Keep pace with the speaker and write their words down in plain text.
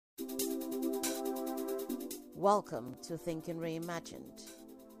Welcome to Thinking Reimagined,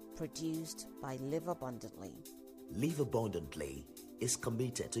 produced by Live Abundantly. Live Abundantly is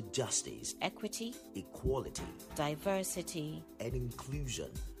committed to justice, Equity, equality, diversity, and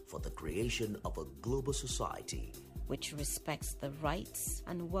inclusion for the creation of a global society which respects the rights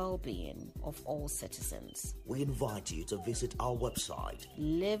and well-being of all citizens. We invite you to visit our website,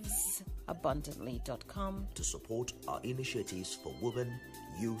 livesabundantly.com, to support our initiatives for women,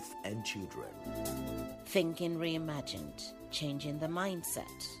 youth, and children. Thinking Reimagined, changing the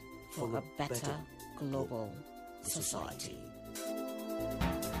mindset for a better global society.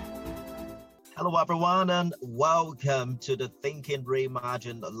 Hello, everyone, and welcome to the Thinking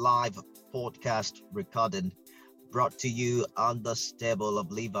Reimagined live podcast recording brought to you on the stable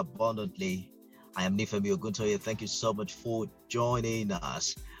of Live Abundantly. I am Nifemi Oguntoye. Thank you so much for joining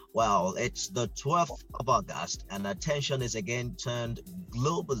us. Well, it's the 12th of August, and attention is again turned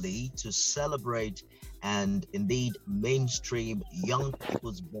globally to celebrate and indeed mainstream young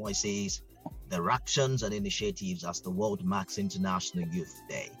people's voices, their actions and initiatives as the world marks International Youth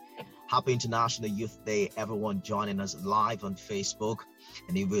Day. Happy International Youth Day, everyone joining us live on Facebook.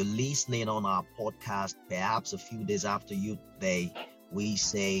 And if you're listening on our podcast, perhaps a few days after Youth Day, we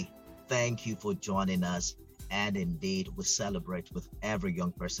say thank you for joining us. And indeed, we celebrate with every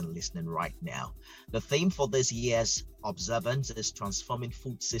young person listening right now. The theme for this year's observance is Transforming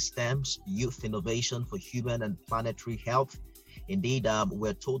Food Systems, Youth Innovation for Human and Planetary Health. Indeed,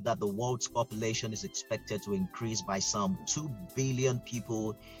 we're told that the world's population is expected to increase by some 2 billion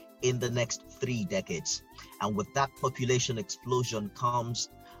people in the next 3 decades. And with that population explosion comes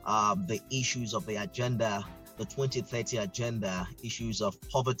the issues of the agenda, the 2030 agenda, issues of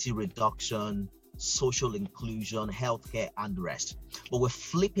poverty reduction, social inclusion, healthcare, and the rest. But we're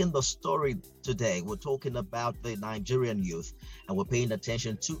flipping the story today. We're talking about the Nigerian youth, and we're paying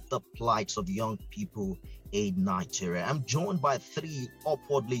attention to the plights of young people in Nigeria. I'm joined by 3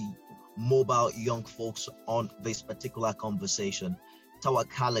 upwardly mobile young folks on this particular conversation.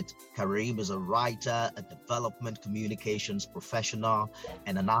 Tawakalit Karim is a writer, a development communications professional,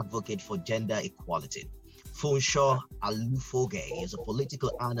 and an advocate for gender equality. Funsho Alufoge is a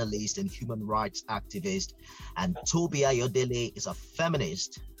political analyst and human rights activist, and Toby Ayodele is a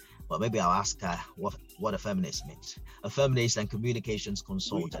feminist. Well, maybe I'll ask her what a feminist means. A feminist and communications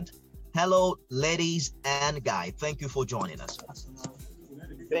consultant. Hello, ladies and guys. Thank you for joining us.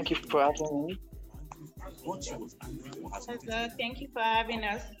 Thank you for having me. Thank you for having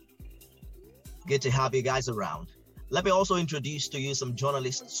us. Good to have you guys around. Let me also introduce to you some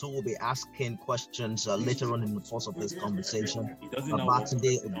journalists who will be asking questions later on in the course of this conversation.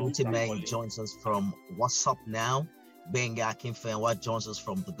 Babatunde Ogutime joins us from What's Up Now. Benga Kimfenwa joins us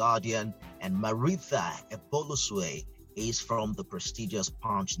from The Guardian. And Maritha Eboluswe is from the prestigious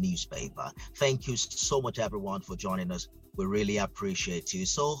Punch newspaper. Thank you so much, everyone, for joining us. We really appreciate you.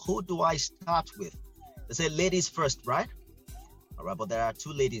 So who do I start with? They say ladies first, right? All right, but there are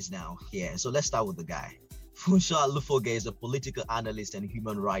 2 ladies now here. So let's start with the guy. Funsho Alufoge is a political analyst and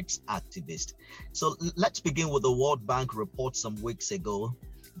human rights activist. So let's begin with the World Bank report some weeks ago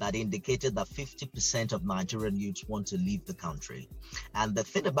that indicated that 50% of Nigerian youths want to leave the country. And the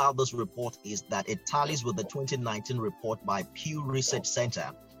thing about this report is that it tallies with the 2019 report by Pew Research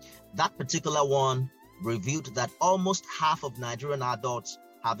Center. That particular one revealed that almost half of Nigerian adults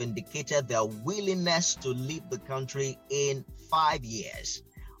have indicated their willingness to leave the country in 5 years.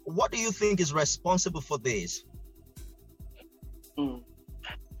 What do you think is responsible for this? When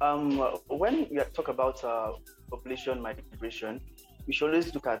we talk about population migration, we should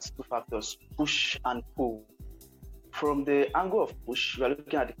always look at 2 factors, push and pull. From the angle of push, we are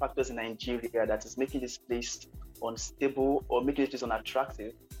looking at the factors in Nigeria that is making this place unstable or making this place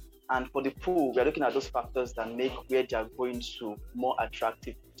unattractive. And for the pull, we are looking at those factors that make where they are going to more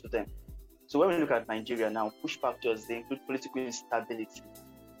attractive to them. So when we look at Nigeria now, push factors, they include political instability.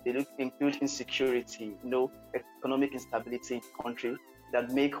 They include insecurity, economic instability in the country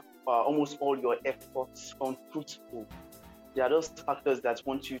that make almost all your efforts unfruitful. There are those factors that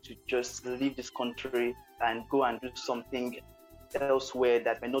want you to just leave this country and go and do something elsewhere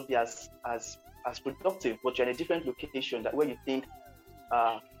that may not be as productive, but you're in a different location that where you think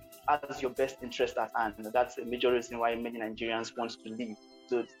has your best interest at hand. That's a major reason why many Nigerians want to leave.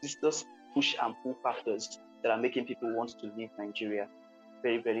 So it's those push and pull factors that are making people want to leave Nigeria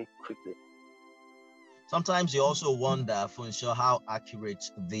very, very quickly. Sometimes you also wonder, Funsho, how accurate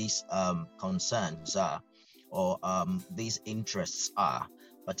these concerns are or these interests are,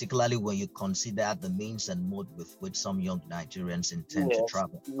 particularly when you consider the means and mode with which some young Nigerians intend to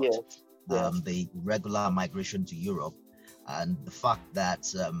travel. Yes. The regular migration to Europe. and the fact that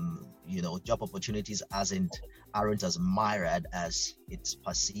job opportunities aren't as myriad as it's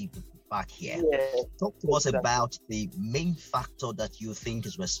perceived back here. Yeah, Talk to us exactly. about the main factor that you think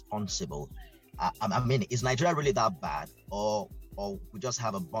is responsible. I mean, is Nigeria really that bad, or we just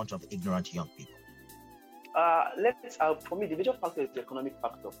have a bunch of ignorant young people? For me, the major factor is the economic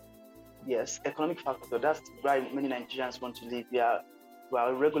factor. Yes, economic factor. That's why many Nigerians want to live. We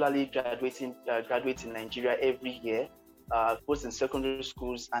are regularly graduating in Nigeria every year, both in secondary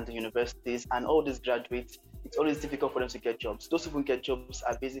schools and the universities. And all these graduates, it's always difficult for them to get jobs. Those who get jobs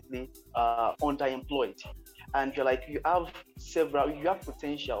are basically underemployed. And you have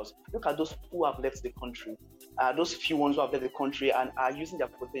potentials. Look at those who have left the country. Those few ones who have left the country and are using their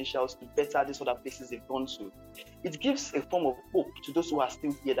potentials to better these other places they've gone to. It gives a form of hope to those who are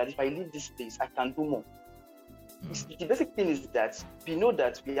still here that if I leave this place, I can do more. The basic thing is that we know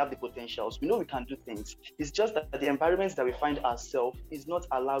that we have the potentials. We know we can do things. It's just that the environments that we find ourselves is not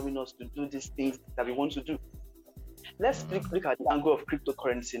allowing us to do these things that we want to do. Let's look at the angle of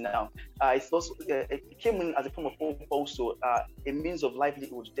cryptocurrency now. It came in as a form of hope, also a means of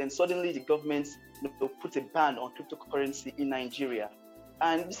livelihood. Then suddenly the government put a ban on cryptocurrency in Nigeria.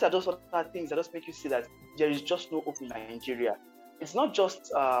 And these are those other things that just make you see that there is just no hope in Nigeria. It's not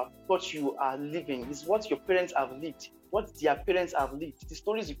just what you are living, it's what your parents have lived, what their parents have lived, the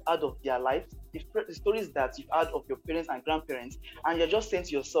stories you've heard of their life, the stories that you've heard of your parents and grandparents, and you're just saying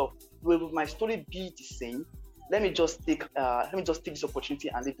to yourself, will my story be the same? Let me just take this opportunity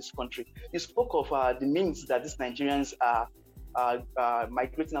and leave this country. You spoke of the means that these Nigerians are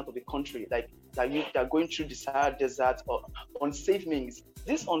migrating out of the country, like that you are going through the Sahara Desert or unsafe means.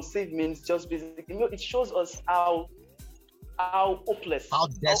 This unsafe means just basically, it shows us how hopeless, How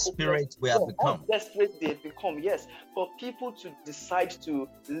desperate we have become. How desperate they have become, yes. For people to decide to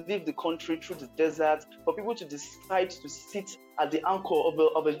leave the country through the desert, for people to decide to sit at the anchor of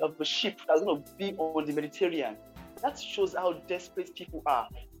a ship that's going to be on the Mediterranean. That shows how desperate people are.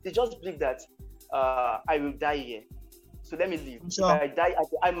 They just believe that I will die here, so let me leave. Sure. If I die,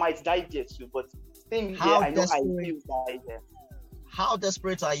 I might die there too, but staying here, I know I will die here. How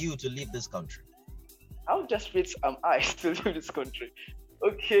desperate are you to leave this country? How desperate am I to leave this country?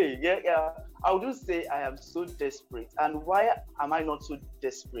 Okay, yeah. I would say I am so desperate. And why am I not so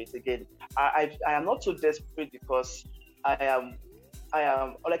desperate again? I am not so desperate because I am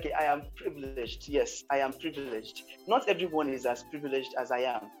privileged. Yes, I am privileged. Not everyone is as privileged as I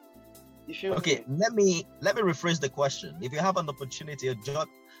am. Let me rephrase the question. If you have an opportunity, a job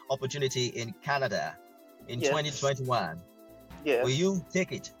opportunity in Canada in 2021, will you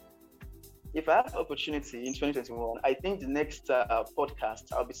take it? If I have opportunity in 2021, I think the next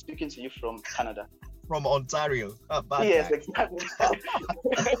podcast I'll be speaking to you from Canada. From Ontario. Yes, exactly.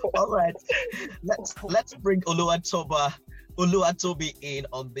 All right. Let's bring Oluwatobi in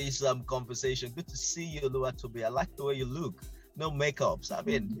on this conversation. Good to see you, Oluwatobi. I like the way you look. No makeups. I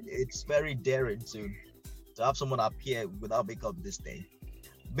mean, it's very daring to have someone appear without makeup this day.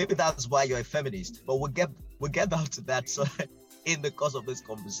 Maybe that's why you're a feminist, but we'll get down to that. So in the course of this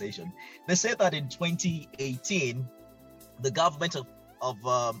conversation, they said that in 2018, the government of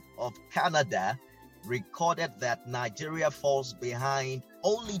Canada recorded that Nigeria falls behind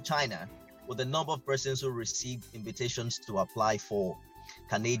only China with the number of persons who received invitations to apply for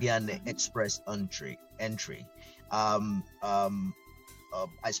Canadian Express entry. I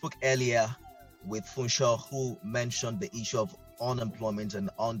spoke earlier with Funshaw, who mentioned the issue of unemployment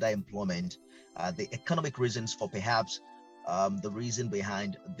and underemployment, the economic reasons for perhaps the reason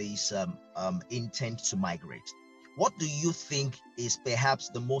behind this intent to migrate. What do you think is perhaps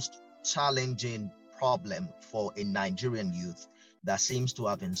the most challenging problem for a Nigerian youth that seems to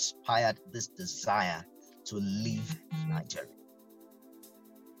have inspired this desire to leave Nigeria?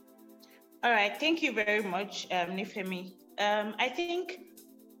 All right, thank you very much, Nifemi. I think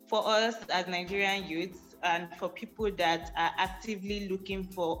for us as Nigerian youths and for people that are actively looking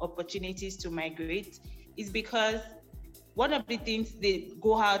for opportunities to migrate is because one of the things they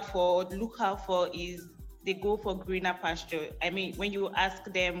look out for is they go for greener pasture. I mean, when you ask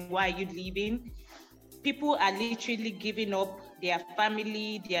them, why are you leaving? People are literally giving up their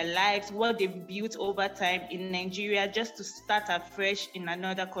family, their lives, what they've built over time in Nigeria just to start afresh in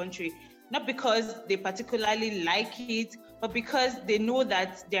another country. Not because they particularly like it, but because they know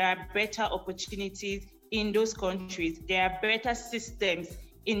that there are better opportunities in those countries. There are better systems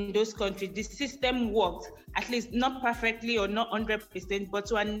in those countries. The system works, at least not perfectly or not 100%, but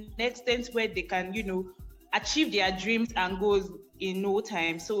to an extent where they can, achieve their dreams and goals in no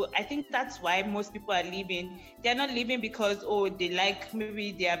time. So I think that's why most people are leaving. They're not leaving because,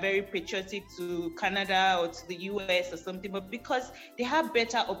 maybe they are very patriotic to Canada or to the US or something, but because they have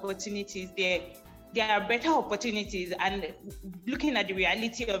better opportunities there. There are better opportunities, and looking at the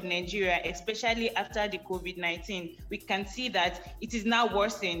reality of Nigeria, especially after the COVID-19, we can see that it is now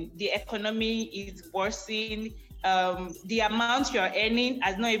worsening. The economy is worsening. The amount you're earning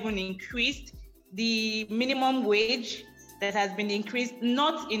has not even increased. The minimum wage that has been increased,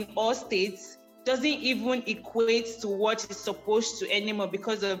 not in all states, doesn't even equate to what is supposed to anymore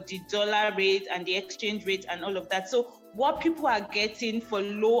because of the dollar rate and the exchange rate and all of that. So what people are getting for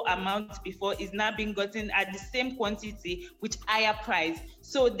low amounts before is now being gotten at the same quantity with higher price.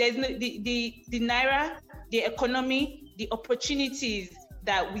 So there's no, the naira, the economy, the opportunities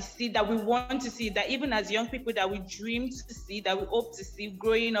that we see, that we want to see, that even as young people that we dream to see, that we hope to see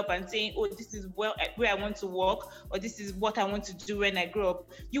growing up and saying, oh, this is where I want to work, or this is what I want to do when I grow up.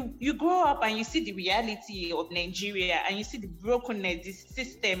 You grow up and you see the reality of Nigeria, and you see the brokenness, the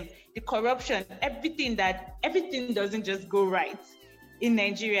system, the corruption, everything doesn't just go right in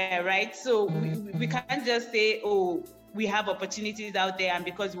Nigeria, right? So we can't just say, oh, we have opportunities out there, and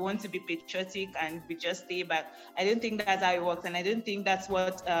because we want to be patriotic and we just stay back. I don't think that's how it works, and I don't think that's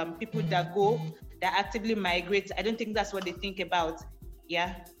what people that actively migrate, I don't think that's what they think about.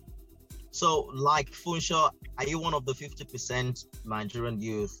 Yeah. So, like Funsho, are you one of the 50% Nigerian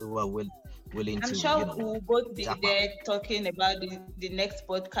youth who are willing to? I'm sure we'll both be there talking about the next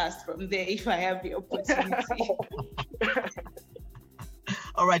podcast from there if I have the opportunity.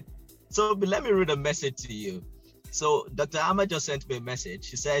 All right. So let me read a message to you. So Dr. Amma just sent me a message.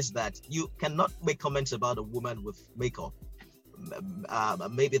 She says that you cannot make comments about a woman with makeup.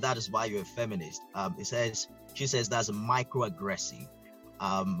 Maybe that is why you're a feminist. She says that's microaggressive.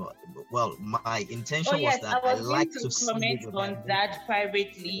 Well, my intention was that I like to comment on that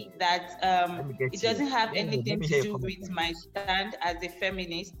privately. That it doesn't have anything to do with my stand as a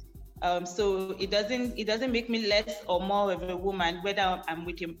feminist. So it doesn't make me less or more of a woman whether I'm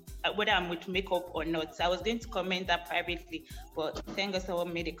with makeup or not. So I was going to comment that privately, but thank God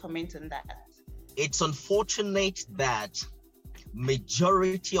someone made a comment on that. It's unfortunate that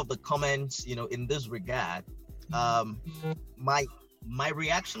majority of the comments, in this regard, my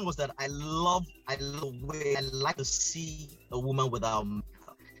reaction was that I love the way I like to see a woman without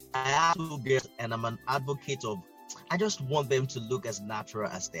makeup. I have 2 girls, and I'm an advocate of, I just want them to look as natural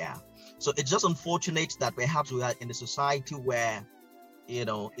as they are. So it's just unfortunate that perhaps we are in a society where,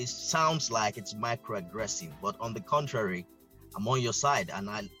 it sounds like it's microaggressive, but on the contrary, I'm on your side, and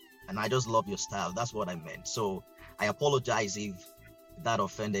I just love your style. That's what I meant. So I apologize if that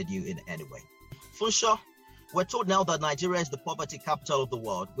offended you in any way. For sure, we're told now that Nigeria is the poverty capital of the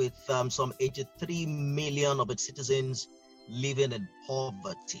world, with some 83 million of its citizens living in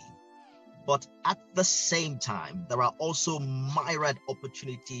poverty. But at the same time, there are also myriad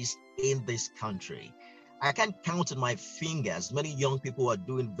opportunities in this country. I can't count on my fingers many young people who are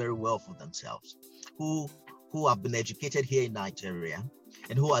doing very well for themselves, who have been educated here in Nigeria,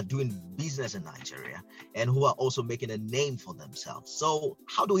 and who are doing business in Nigeria, and who are also making a name for themselves. So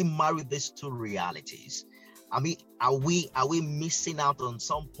how do we marry these two realities? I mean, are we missing out on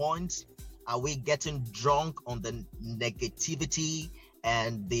some points? Are we getting drunk on the negativity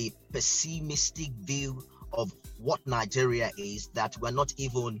and the pessimistic view of what Nigeria is, that we're not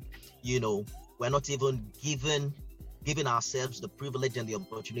even giving ourselves the privilege and the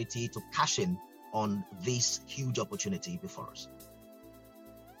opportunity to cash in on this huge opportunity before us?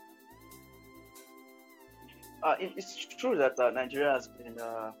 It's true that Nigeria has been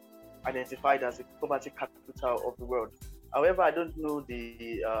identified as the poverty capital of the world. However, I don't know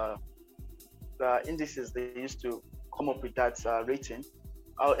the indices they used to come up with that rating.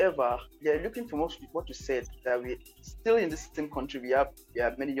 However, they're looking from what you said, that we still in the same country, we have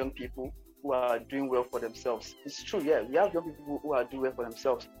many young people who are doing well for themselves. It's true, yeah, we have young people who are doing well for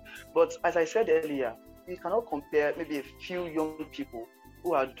themselves. But as I said earlier, we cannot compare maybe a few young people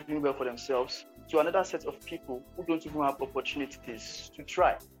who are doing well for themselves to another set of people who don't even have opportunities to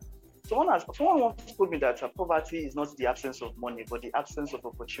try. Someone once told me that poverty is not the absence of money, but the absence of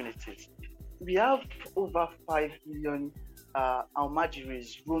opportunities. We have over 5 million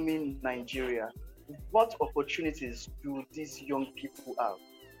Almajiris roaming Nigeria. What opportunities do these young people have?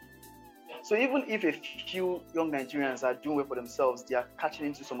 So even if a few young Nigerians are doing well for themselves, they are catching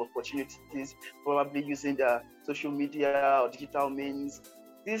into some opportunities, probably using the social media or digital means.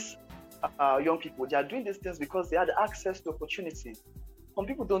 These young people, they are doing these things because they had access to opportunities. some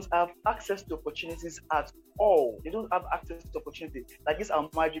people don't have access to opportunities at all. They don't have access to opportunity. Like these are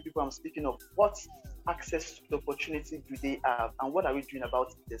marginal people I'm speaking of. What access to opportunity do they have, and what are we doing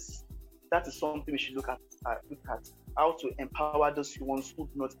about this? That is something we should look at how to empower those ones who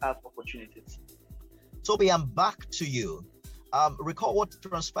do not have opportunities. Toby, I'm back to you. Recall what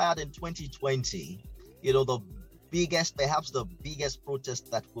transpired in 2020. Perhaps the biggest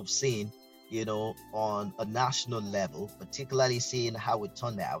protest that we've seen, on a national level, particularly seeing how it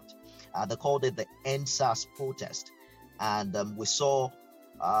turned out. They called it the EndSARS protest. And we saw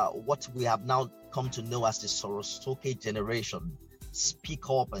what we have now come to know as the Sorosoke generation. Speak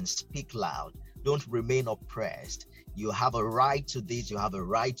up and speak loud. Don't remain oppressed. You have a right to this, you have a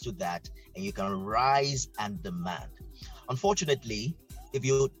right to that, and you can rise and demand. Unfortunately, if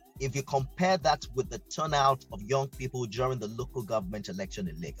you compare that with the turnout of young people during the local government election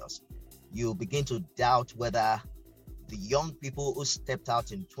in Lagos, you begin to doubt whether the young people who stepped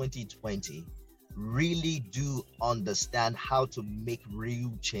out in 2020 really do understand how to make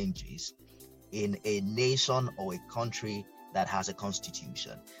real changes in a nation or a country that has a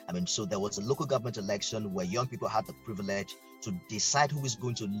constitution. So there was a local government election where young people had the privilege to decide who is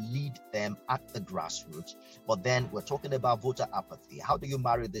going to lead them at the grassroots. But then we're talking about voter apathy. How do you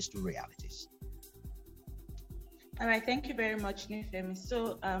marry these two realities? All right, thank you very much, Nifemi.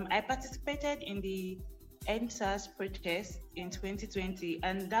 So I participated in the EndSARS protest in 2020,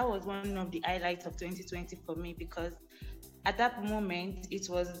 and that was one of the highlights of 2020 for me, because at that moment it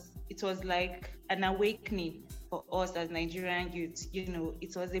was like an awakening for us as Nigerian youth.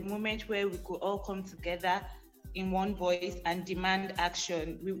 It was a moment where we could all come together in one voice and demand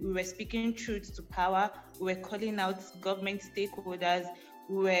action. We were speaking truth to power. We were calling out government stakeholders.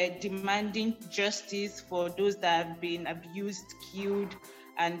 We were demanding justice for those that have been abused, killed,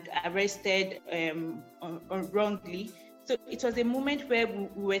 and arrested wrongly. So it was a moment where we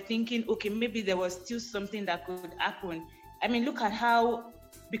were thinking, okay, maybe there was still something that could happen. Look at how,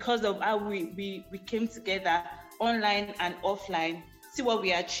 because of how we came together online and offline, see what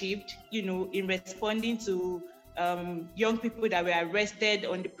we achieved, in responding to young people that were arrested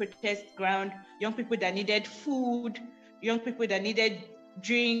on the protest ground, young people that needed food, young people that needed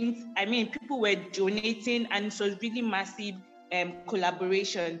drinks. People were donating, and it was really massive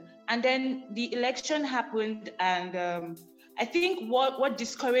collaboration. And then the election happened, and I think what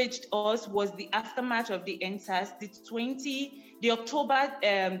discouraged us was the aftermath of the EndSARS, the October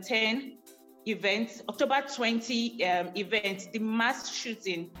 10 event, October 20 event, the mass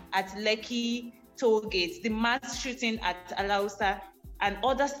shooting at Lekki toll gates, the mass shooting at Alausa, and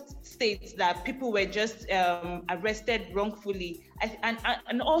other states that people were just arrested wrongfully.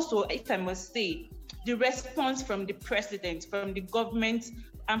 And also, if I must say, the response from the president, from the government,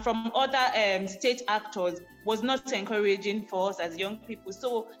 and from other state actors was not encouraging for us as young people.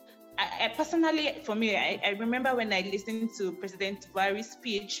 So I personally, for me, I remember when I listened to President Buhari's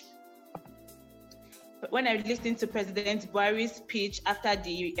speech, after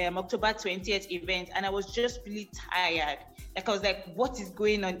the October 20th event, and I was just really tired. I was like, what is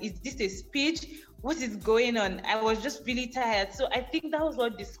going on? Is this a speech? What is going on? I was just really tired. So I think that was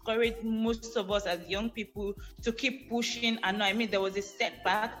what discouraged most of us as young people to keep pushing. And there was a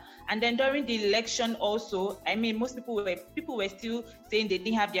setback. And then during the election also, most people were still saying they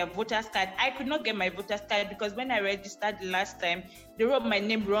didn't have their voter's card. I could not get my voter's card because when I registered the last time, they wrote my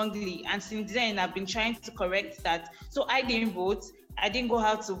name wrongly. And since then, I've been trying to correct that. So I didn't vote. I didn't go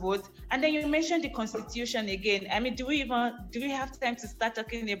out to vote. And then you mentioned the Constitution again. Do we have time to start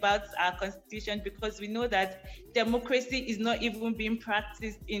talking about our Constitution? Because we know that democracy is not even being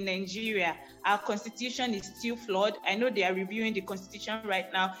practiced in Nigeria. Our Constitution is still flawed. I know they are reviewing the Constitution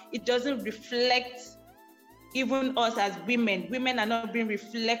right now. It doesn't reflect even us as women. Women are not being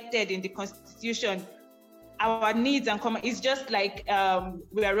reflected in the Constitution. Our needs and common, it's just like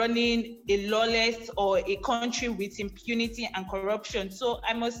we are running a lawless or a country with impunity and corruption. So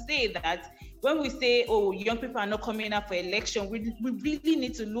I must say that when we say, young people are not coming up for election, we really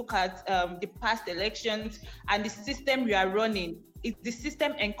need to look at the past elections and the system we are running. Is the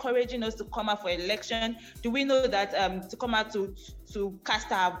system encouraging us to come out for election? Do we know that to come out to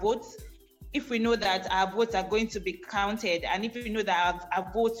cast our votes? If we know that our votes are going to be counted, and if we know that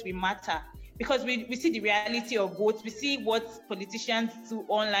our votes will matter, because we see the reality of votes, we see what politicians do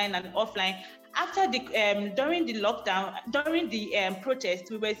online and offline. After during the lockdown, during the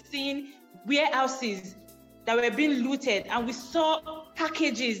protest, we were seeing warehouses that were being looted, and we saw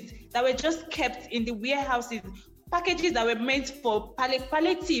packages that were just kept in the warehouses, packages that were meant for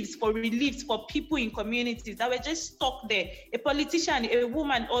palliatives, for reliefs, for people in communities that were just stuck there. A politician, a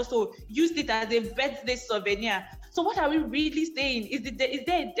woman also used it as a birthday souvenir. So what are we really saying? Is there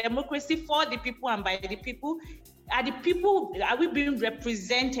a democracy for the people and by the people? Are we being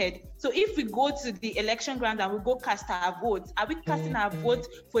represented? So if we go to the election ground and we go cast our votes, are we casting our votes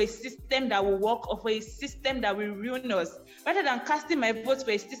for a system that will work or for a system that will ruin us? Rather than casting my votes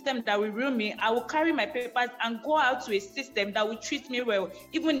for a system that will ruin me, I will carry my papers and go out to a system that will treat me well,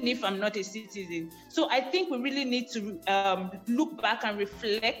 even if I'm not a citizen. So I think we really need to look back and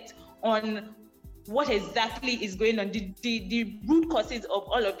reflect on what exactly is going on, the root causes of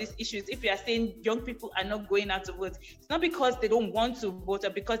all of these issues. If you are saying young people are not going out to vote, it's not because they don't want to vote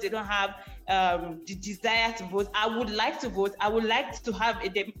or because they don't have the desire to vote. I would like to vote. I would like to have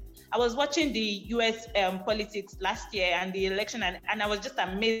I was watching the US politics last year and the election, and I was just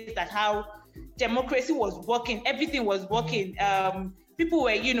amazed at how democracy was working. Everything was working.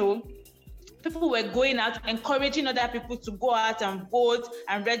 People were going out, encouraging other people to go out and vote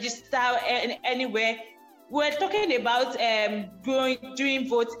and register anywhere. We're talking about doing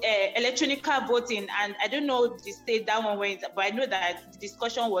electronic voting, and I don't know the state that one went, but I know that the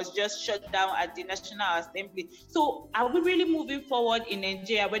discussion was just shut down at the National Assembly. So are we really moving forward in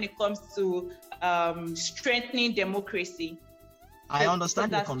Nigeria when it comes to strengthening democracy? I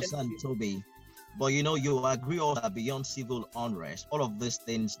understand your concern, Toby. But you agree all that beyond civil unrest, all of these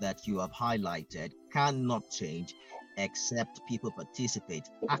things that you have highlighted cannot change except people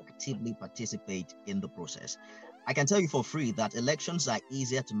actively participate in the process. I can tell you for free that elections are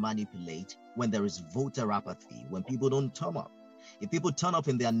easier to manipulate when there is voter apathy, when people don't turn up. If people turn up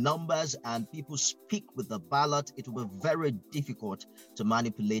in their numbers and people speak with the ballot, it will be very difficult to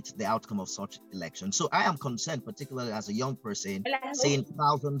manipulate the outcome of such elections. So I am concerned, particularly as a young person, seeing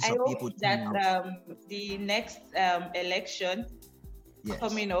thousands of people turn out. The next election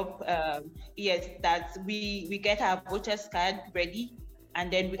coming up, that we get our voters card ready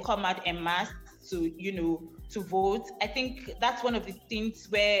and then we come out en masse to vote. I think that's one of the things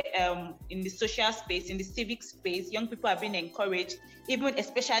where in the social space, in the civic space, young people are being encouraged, even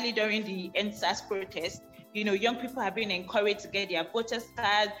especially during the EndSARS protest. Young people have been encouraged to get their voters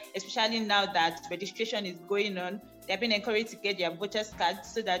card, especially now that registration is going on. They've been encouraged to get their voters card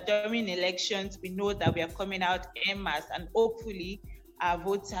so that during elections, we know that we are coming out en masse and hopefully our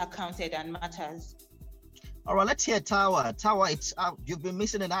votes are counted and matters. All right, let's hear Tawa. Tawa, you've been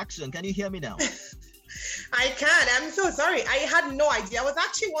missing in action. Can you hear me now? I can. I'm so sorry. I had no idea. I was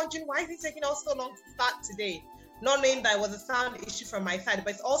actually wondering why is it taking us so long to start today, not knowing that it was a sound issue from my side,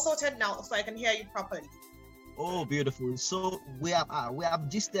 but it's all sorted now, so I can hear you properly. Oh, beautiful. So we have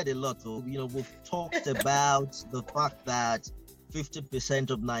gisted a lot. We've talked about the fact that 50%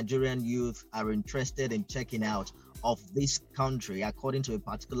 of Nigerian youth are interested in checking out of this country, according to a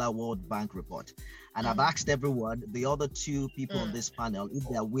particular World Bank report. And I've asked everyone, the other two people on this panel, if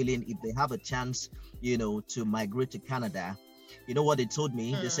they are willing, if they have a chance, to migrate to Canada. You know what they told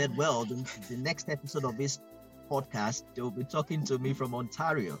me? They said, well, the next episode of this podcast, they'll be talking to me from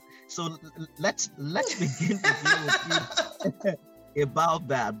Ontario. So let's begin with you about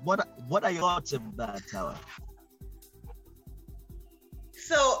that. What are your thoughts of that, Tawa?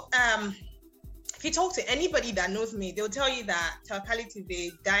 So, if you talk to anybody that knows me, they'll tell you that Tawakality is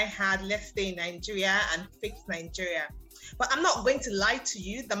a die-hard, let's stay in Nigeria and fix Nigeria. But I'm not going to lie to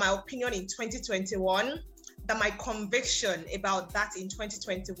you that my opinion in 2021, that my conviction about that in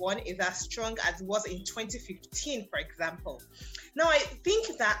 2021 is as strong as it was in 2015, for example. Now, I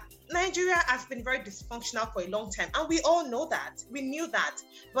think that Nigeria has been very dysfunctional for a long time, and we all know that. We knew that,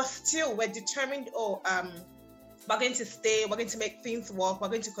 but still we're determined, we're going to stay, we're going to make things work, we're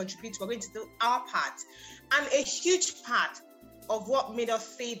going to contribute, we're going to do our part. And a huge part of what made us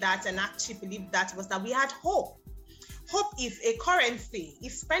say that and actually believe that was that we had hope. Hope is a currency,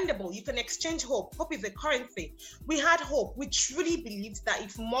 it's spendable, you can exchange hope. Hope is a currency. We had hope. We truly believed that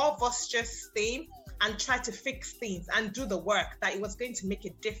if more of us just stay and try to fix things and do the work, that it was going to make a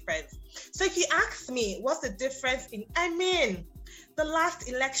difference. So if you ask me, what's the difference the last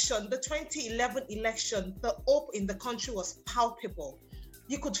election, the 2011 election, the hope in the country was palpable.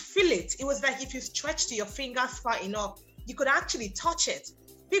 You could feel it. It was like if you stretched your fingers far enough, you could actually touch it.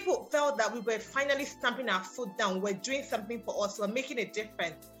 People felt that we were finally stamping our foot down. We're doing something for us. We're making a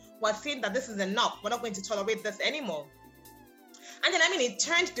difference. We're saying that this is enough. We're not going to tolerate this anymore. And then, it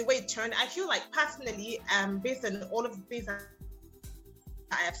turned the way it turned. I feel like personally, based on all of the things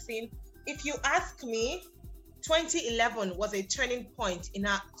I have seen, if you ask me, 2011 was a turning point in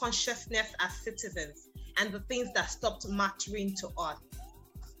our consciousness as citizens and the things that stopped mattering to us.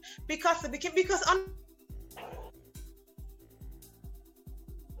 Because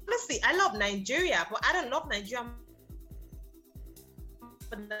honestly, I love Nigeria, but I don't love Nigeria more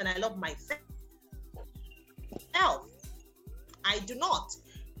than I love myself. else. I do not.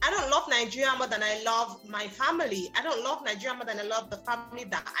 I don't love Nigeria more than I love my family. I don't love Nigeria more than I love the family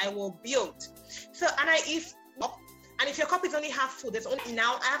that I will build. So, if your cup is only half full, there's only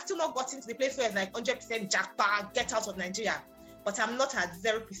now, I have still not gotten to the place where it's like 100% jackpot, get out of Nigeria. But I'm not at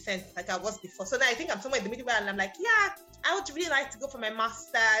 0% like I was before. So now I think I'm somewhere in the middle where I'm like, yeah, I would really like to go for my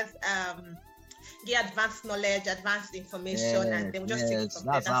master's, get advanced knowledge, advanced information, and then we'll just take it from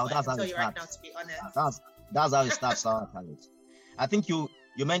there. That's how I tell you right now, to be honest. That's how it starts, Carlos. I think you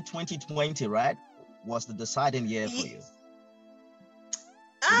meant 2020, right? Was the deciding year for you?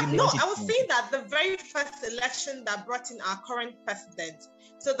 No, I was saying that the very first election that brought in our current president.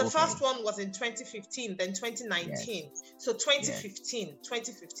 So the first one was in 2015, then 2019. Yes. So 2015,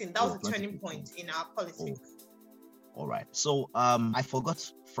 that was the turning point in our politics. All right. So I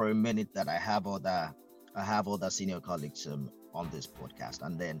forgot for a minute that I have other senior colleagues on this podcast,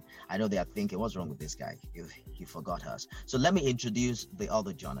 and then I know they are thinking, what's wrong with this guy? He forgot us. So let me introduce the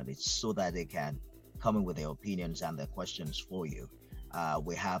other journalists so that they can come in with their opinions and their questions for you.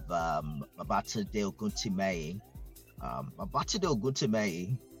 We have Babatunde Oguntimei. Babatunde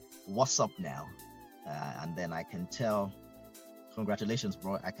Oguntimei, what's up now? And then I can tell, congratulations,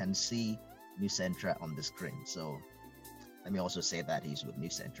 bro. I can see New Centra on the screen. So let me also say that he's with New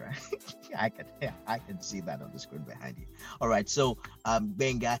Centra. I can see that on the screen behind you. All right. So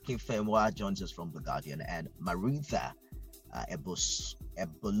Benga Kinfemwa joins us from The Guardian, and Maritha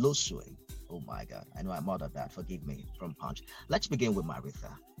Ebolosue. Oh my God, I know I murdered that. Forgive me, from Punch. Let's begin with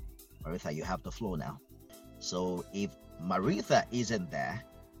Maritha. Maritha, you have the floor now. So if Maritha isn't there,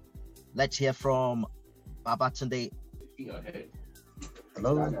 let's hear from Babatunde.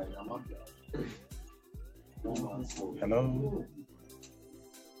 Hello. Hello.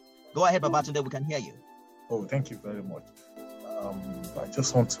 Go ahead, Babatunde, we can hear you. Oh, thank you very much. I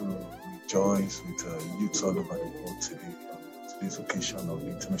just want to rejoice with youths all over the world today. This occasion of the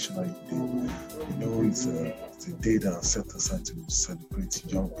International Youth Day. You know, it's a day that is set aside to celebrate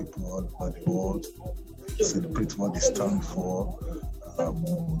young people all over the world, celebrate what they stand for,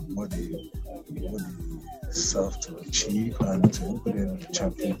 what they serve to achieve, and to put them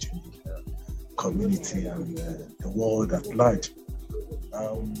champion to the community and the world at large.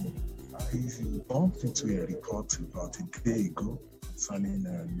 I bumped into a report about a day ago concerning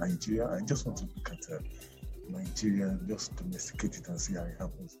Nigeria. I just want to look at Nigeria, just domesticate it and see how it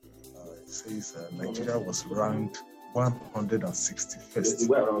happens. It says Nigeria was ranked 161st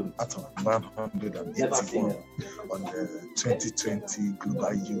out of 181 on the 2020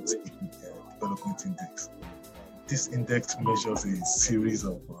 Global Youth Development Index. This index measures a series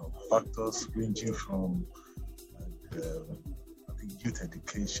of factors ranging from youth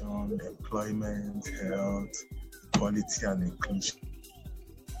education, employment, health, equality and inclusion,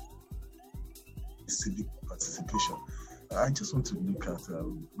 civic participation. I just want to look at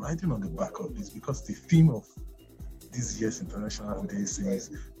riding on the back of this, because the theme of this year's International Day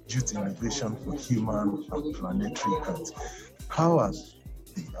says Youth Innovation for Human and Planetary Health. How are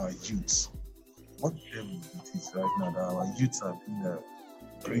our youths? What level it is right now that our youths have been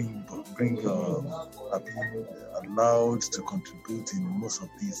have been allowed to contribute in most of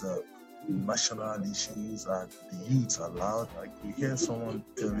these national issues, and the youths allowed. Like we hear someone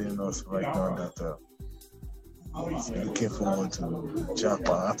telling us right now that he's looking forward to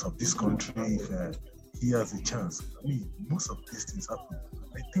jackpot out of this country if he has a chance. I mean, most of these things happen.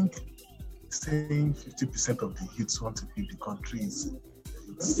 I think saying 50% of the youths want to leave the country it's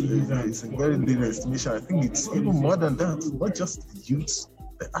a very little estimation. I think it's even more than that. Not just the youths,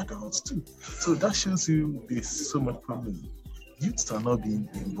 the adults too. So that shows you there's so much problem. Youths are not being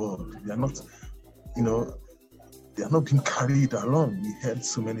involved. They are not, they are not being carried along. We heard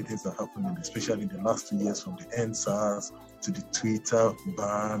so many things that happened, especially in the last 2 years, from the NSAS to the Twitter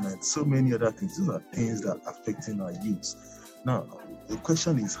ban and so many other things. These are things that are affecting our youths. Now, the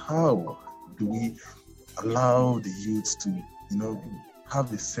question is, how do we allow the youths to,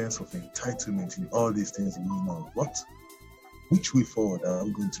 have a sense of entitlement in all these things going on? Which way forward are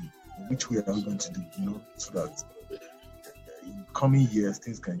we going to? Which way are we going to do? So that in coming years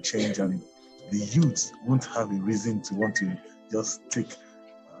things can change and the youths won't have a reason to want to just take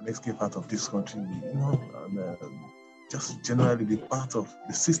an escape out of this country, and just generally be part of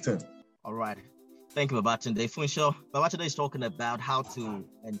the system. All right. Thank you, Babatunde. Funsho, Babatunde is talking about how to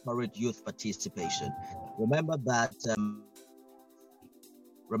encourage youth participation. Remember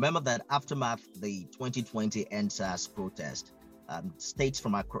that aftermath the 2020 NSAS protest, states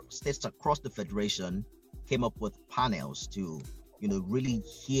across the federation came up with panels to, really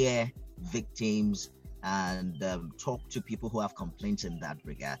hear victims and talk to people who have complaints in that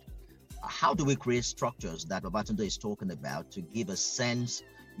regard. how do we create structures that Babatunde is talking about to give a sense,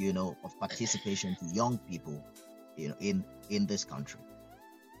 of participation to young people, in this country?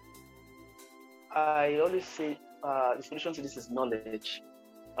 I always say the solution to this is knowledge.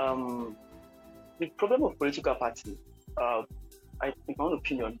 The problem of political party, in my own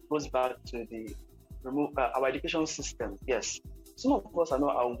opinion, goes back to our education system. Yes, some of us are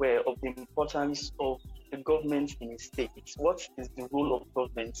not aware of the importance of the government in a state. What is the role of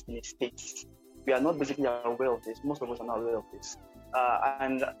government in a state? We are not basically aware of this. Most of us are not aware of this.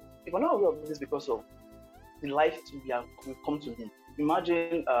 And if we're not aware of this because of the life we've come to live.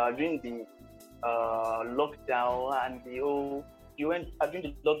 Imagine during the lockdown and during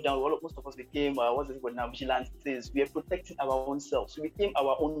the lockdown, most of us became vigilantes. We are protecting our own selves. We became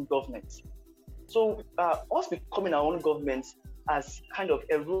our own government. So us becoming our own government has kind of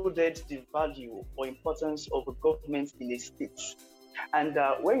eroded the value or importance of a government in a state. And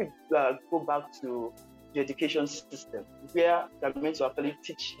when we go back to the education system, where we are meant to actually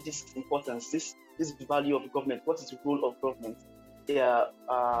teach this importance, this value of government, what is the role of government to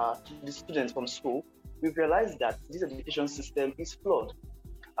the students from school, we've realized that this education system is flawed.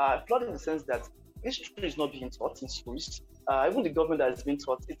 Flawed in the sense that history is not being taught in schools. Even the government that is being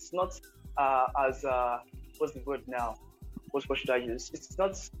taught, it's not as what's the word now? What should I use? It's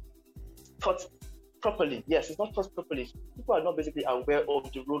not taught properly. Yes, it's not taught properly. People are not basically aware of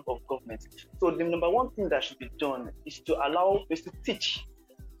the role of government. So the number one thing that should be done is to teach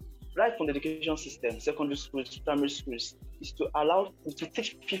right from the education system, secondary schools, primary schools, is to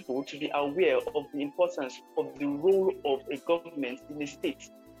teach people to be aware of the importance of the role of a government in a state.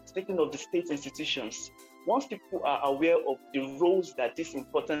 Speaking of the state institutions, once people are aware of the roles that these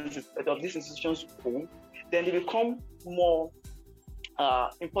institutions hold, then they become more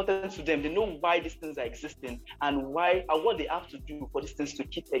important to them. They know why these things are existing and what they have to do for these things to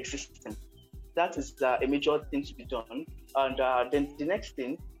keep existing. That is a major thing to be done. And then the next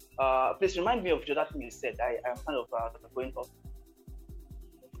thing, please remind me of the other thing you said. I am kind of going off.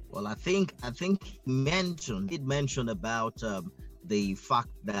 Well, I think he did mention about the fact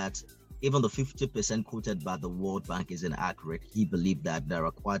that even the 50% quoted by the World Bank is inaccurate. He believed that there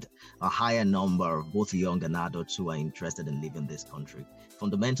are quite a higher number of both young and adults who are interested in living in this country.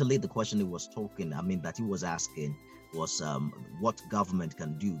 Fundamentally, the question he was asking was what government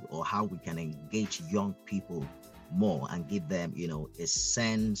can do or how we can engage young people more and give them, a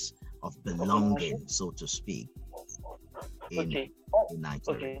sense of belonging, so to speak, in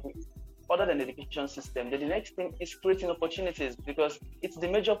Nigeria. Okay. Other than the education system, then the next thing is creating opportunities, because it's the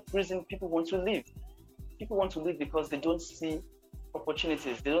major reason people want to live. People want to live because they don't see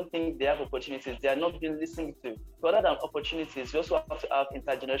opportunities. They don't think they have opportunities. They are not being listened to. So other than opportunities, we also have to have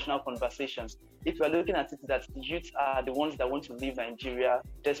intergenerational conversations. If we are looking at it that the youth are the ones that want to leave Nigeria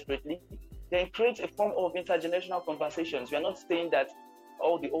desperately, then create a form of intergenerational conversations. We are not saying that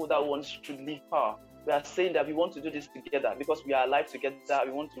all the older ones should leave power. We are saying that we want to do this together because we are alive together.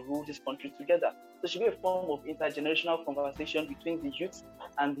 We want to rule this country together. There should be a form of intergenerational conversation between the youth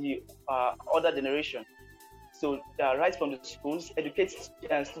and the other generation. So right from the schools, educate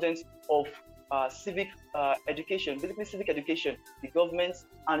students of civic education, basically civic education, the government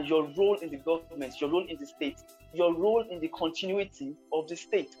and your role in the government, your role in the state, your role in the continuity of the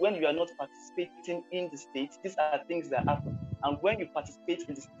state. When you are not participating in the state, these are things that happen. And when you participate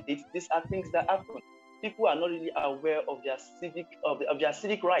in the state, these are things that happen. People are not really aware of their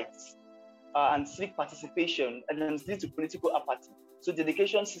civic rights and civic participation, and then leads to political apathy. So the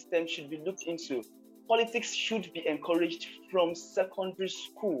education system should be looked into. Politics should be encouraged from secondary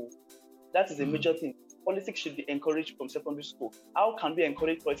school. That is a major thing. Politics should be encouraged from secondary school. How can we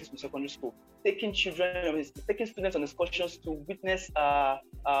encourage politics from secondary school? Taking students on excursions to witness the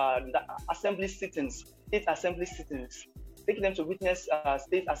assembly sittings, state assembly sittings, taking them to witness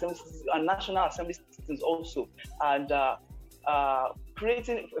state assembly sittings and national assembly sittings also, and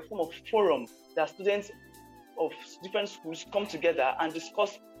creating a form of forum that students of different schools come together and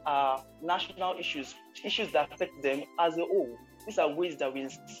discuss national issues that affect them as a whole. These are ways that will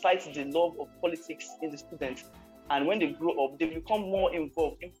incite the love of politics in the students. And when they grow up, they become more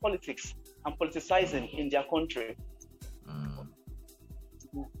involved in politics and politicizing in their country.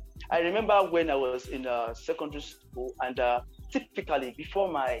 I remember when I was in secondary school, and typically before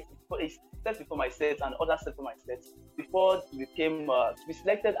my set and other set for my set, before we became to be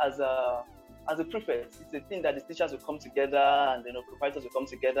selected as a prefect, it's a thing that the teachers will come together and proprietors will come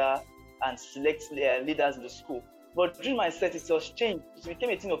together and select leaders in the school. But during my set, it was changed. It became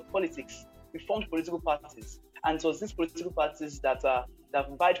a thing of politics. We formed political parties, and it was these political parties that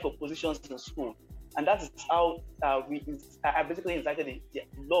vied for positions in school. And that is how I basically incited the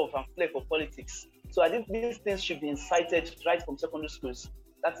love and flair for politics. So I think these things should be incited right from secondary schools.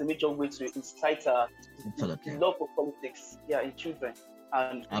 That's a major way to incite the love for politics, in children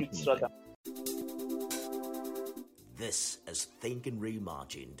and youths rather. This is Think and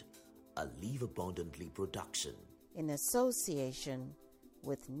Reimagined, a Live Abundantly production. In association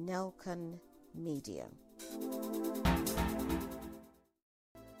with Nelcon Media.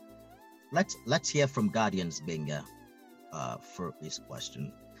 Let's hear from Guardians Benga for this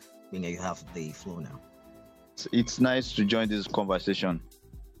question. Benga, you have the floor now. It's nice to join this conversation.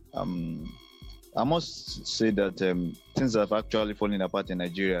 I must say that things have actually fallen apart in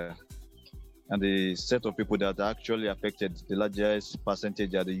Nigeria, and the set of people that are actually affected, the largest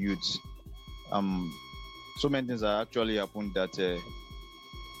percentage are the youths. So many things are actually happened that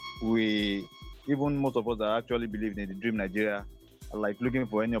even most of us that actually believe in the dream Nigeria are like looking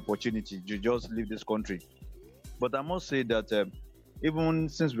for any opportunity to just leave this country. But I must say that even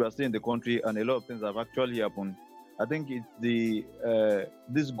since we are still in the country and a lot of things have actually happened, I think it's the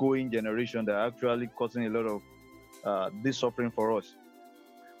this going generation that are actually causing a lot of this suffering for us.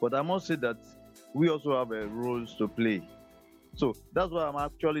 But I must say that we also have roles to play. So that's why I'm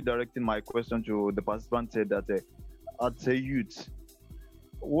actually directing my question to the participant said that as a youth,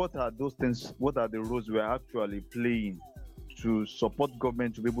 what are those things, what are the roles we are actually playing to support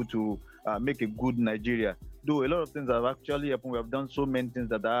government to be able to make a good Nigeria? Though a lot of things have actually happened, we have done so many things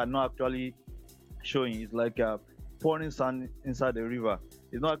that are not actually showing. It's like pouring sand inside the river.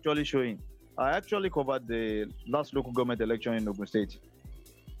 It's not actually showing. I actually covered the last local government election in Ogun State.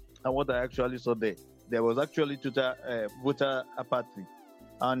 And what I actually saw there was actually total voter apathy.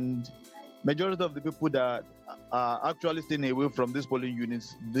 And majority of the people that are actually staying away from these polling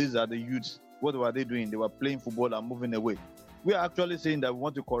units, these are the youths. What were they doing? They were playing football and moving away. We are actually saying that we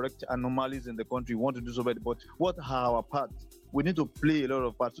want to correct anomalies in the country. We want to do so, but what are our parts? We need to play a lot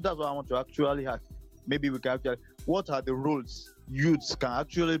of parts. So that's what I want to actually ask. Maybe we can actually, what are the roles youths can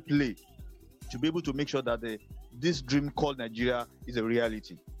actually play to be able to make sure that this dream called Nigeria is a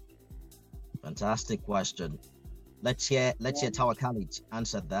reality? Fantastic question. Let's hear Tawa Khalid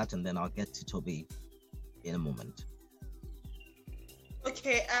answer that, and then I'll get to Toby in a moment.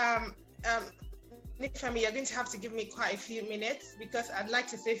 Okay, Nifemi, you're going to have to give me quite a few minutes because I'd like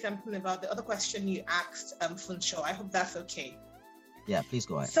to say something about the other question you asked, Funsho. I hope that's okay. Yeah, please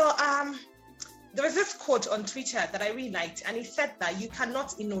go ahead. So, there was this quote on Twitter that I really liked, and it said that you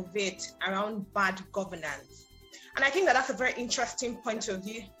cannot innovate around bad governance. And I think that that's a very interesting point of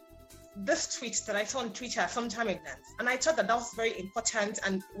view. This tweet that I saw on Twitter some time ago, and I thought that was very important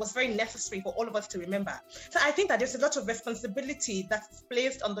and was very necessary for all of us to remember. So I think that there's a lot of responsibility that's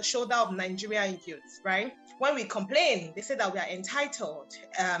placed on the shoulder of Nigerian youths, right? When we complain, they say that we are entitled.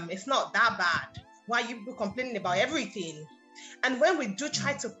 It's not that bad. Why are you people complaining about everything? And when we do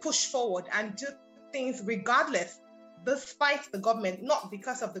try to push forward and do things regardless, despite the government, not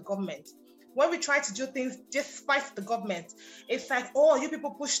because of the government, when we try to do things despite the government, it's like, oh, you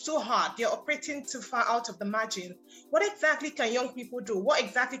people push too hard. You're operating too far out of the margin. What exactly can young people do? What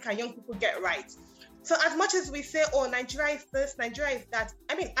exactly can young people get right? So as much as we say, oh, Nigeria is this, Nigeria is that,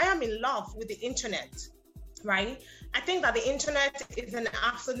 I mean, I am in love with the internet, right? I think that the internet is an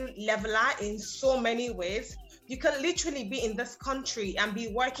absolute leveler in so many ways. You can literally be in this country and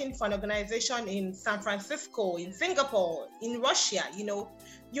be working for an organization in San Francisco, in Singapore, in Russia, you know,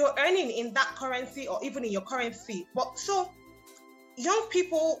 you're earning in that currency or even in your currency. But so young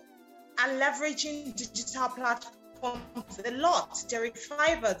people are leveraging digital platforms a lot. There is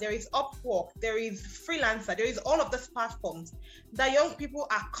Fiverr, there is Upwork, there is Freelancer, there is all of these platforms that young people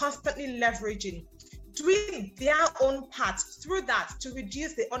are constantly leveraging, doing their own part through that to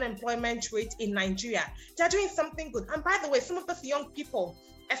reduce the unemployment rate in Nigeria. They're doing something good. And by the way, some of those young people,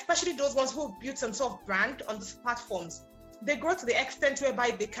 especially those ones who built some sort of brand on these platforms, they grow to the extent whereby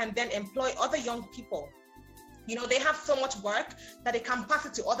they can then employ other young people. You know, they have so much work that they can pass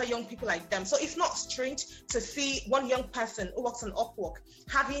it to other young people like them. So it's not strange to see one young person who works on Upwork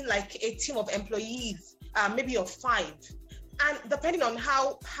having like a team of employees, maybe of 5. And depending on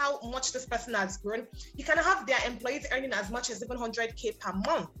how much this person has grown, you can have their employees earning as much as even 100K per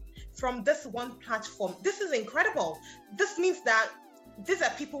month from this one platform. This is incredible. This means that these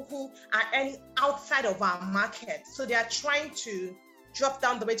are people who are earning outside of our market. So they are trying to drop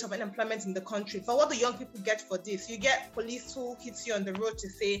down the rate of unemployment in the country. So what do young people get for this? You get police who hits you on the road to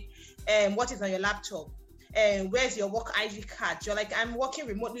say, what is on your laptop? Where's your work ID card? You're like, I'm working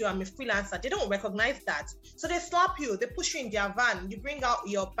remotely, or I'm a freelancer. They don't recognize that. So they slap you, they push you in their van, you bring out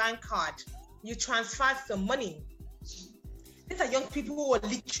your bank card, you transfer some money. these are young people who are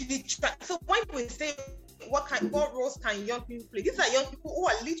literally trying. So when we say what roles can young people play, these are young people who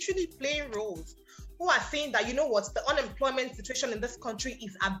are literally playing roles, who are saying that, you know what, the unemployment situation in this country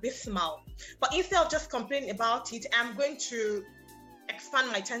is abysmal. But instead of just complaining about it, I'm going to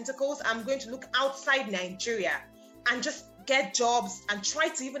expand my tentacles. I'm going to look outside Nigeria and just get jobs and try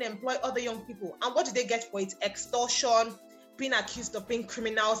to even employ other young people. And what do they get for it? Extortion, being accused of being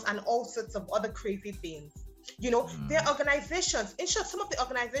criminals, and all sorts of other crazy things. You know, there are organizations, in short, some of the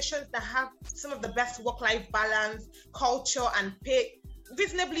organizations that have some of the best work-life balance, culture, and pay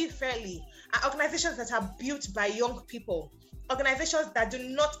reasonably fairly are organizations that are built by young people, organizations that do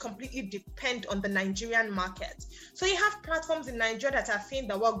not completely depend on the Nigerian market. So you have platforms in Nigeria that are saying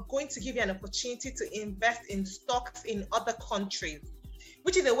that we're going to give you an opportunity to invest in stocks in other countries,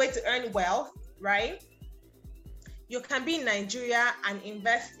 which is a way to earn wealth, right? You can be in Nigeria and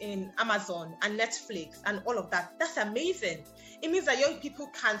invest in Amazon and Netflix and all of that. That's amazing. It means that young people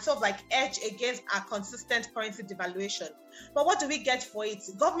can sort of like edge against our consistent currency devaluation. But what do we get for it?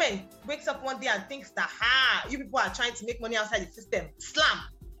 Government wakes up one day and thinks that, you people are trying to make money outside the system. Slam!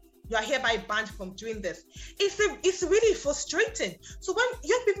 You are hereby banned from doing this. It's really frustrating. So when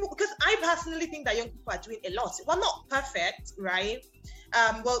young people, because I personally think that young people are doing a lot. We're not perfect, right?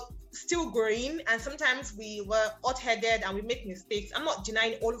 Well, still growing, and sometimes we were hot-headed and we make mistakes. I'm not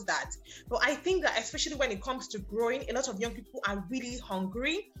denying all of that, but I think that especially when it comes to growing, a lot of young people are really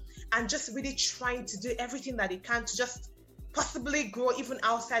hungry and just really trying to do everything that they can to just possibly grow even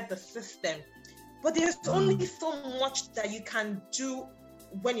outside the system. But there's only so much that you can do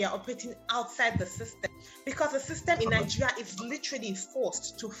when you're operating outside the system, because the system in Nigeria is literally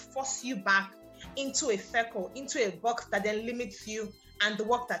forced to force you back into a circle, into a box that then limits you and the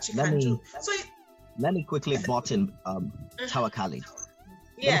work that you can do. So let me quickly button Tower Khalid.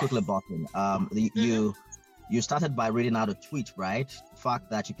 Yes. Let me quickly button. You started by reading out a tweet, right? The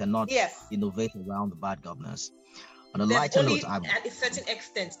fact that you cannot innovate around the bad governors. On a lighter note, at a certain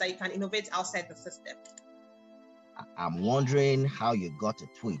extent that you can innovate outside the system. I'm wondering how you got a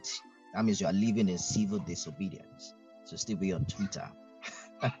tweet. That means you are living in civil disobedience to still be on Twitter.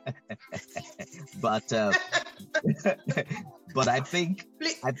 But but I think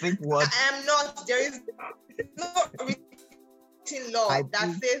what I am not. There is no written law that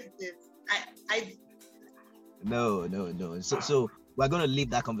says this. No. So we're going to leave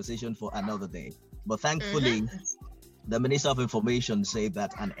that conversation for another day. But thankfully, the Minister of Information said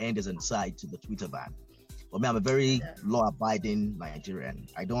that an end is in sight to the Twitter ban. But I'm a very law-abiding Nigerian.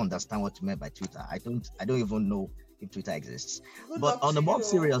 I don't understand what you meant by Twitter. I don't even know if Twitter exists. But on a more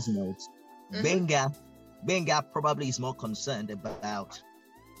serious note, Benga probably is more concerned about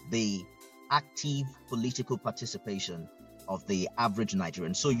the active political participation of the average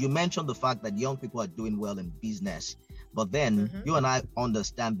Nigerian. So you mentioned the fact that young people are doing well in business, but then you and I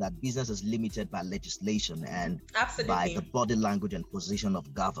understand that business is limited by legislation and by the body language and position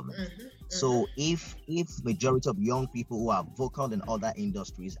of government. So if majority of young people who are vocal in other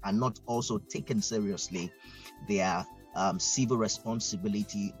industries are not also taken seriously their civil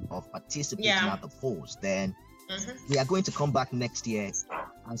responsibility of participating at the polls, then we are going to come back next year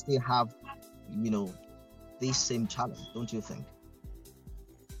and still have, this same challenge, don't you think?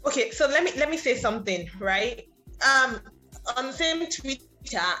 Okay, so let me say something, right? On the same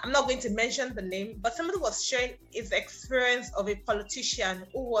Twitter, I'm not going to mention the name, but somebody was sharing his experience of a politician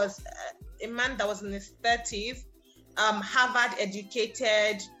who was a man that was in his 30s, Harvard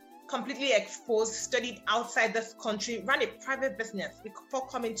educated, completely exposed, studied outside this country, ran a private business before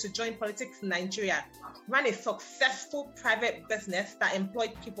coming to join politics in Nigeria, ran a successful private business that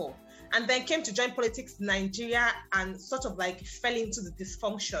employed people, and then came to join politics in Nigeria and sort of like fell into the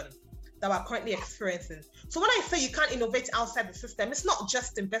dysfunction that we're currently experiencing. So when I say you can't innovate outside the system, it's not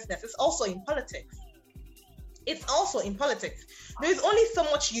just in business, it's also in politics. It's also in politics. There's only so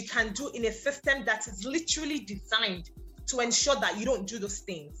much you can do in a system that is literally designed to ensure that you don't do those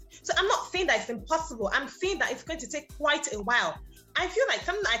things. So I'm not saying that it's impossible. I'm saying that it's going to take quite a while. I feel like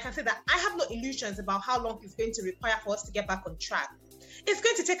something that I can say that I have no illusions about how long it's going to require for us to get back on track. It's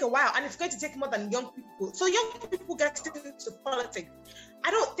going to take a while, and it's going to take more than young people. So young people get into politics. I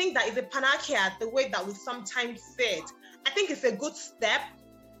don't think that is a panacea the way that we sometimes say it. I think it's a good step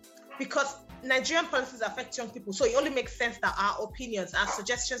because Nigerian policies affect young people. So it only makes sense that our opinions, our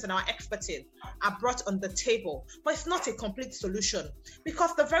suggestions, and our expertise are brought on the table. But it's not a complete solution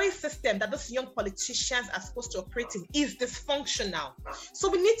because the very system that those young politicians are supposed to operate in is dysfunctional. So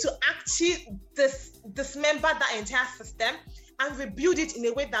we need to actually dismember that entire system and rebuild it in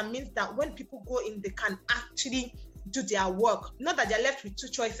a way that means that when people go in, they can actually do their work. Not that they're left with two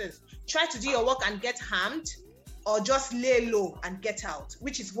choices. Try to do your work and get harmed, or just lay low and get out,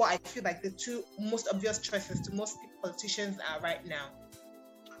 which is what I feel like the two most obvious choices to most politicians are right now.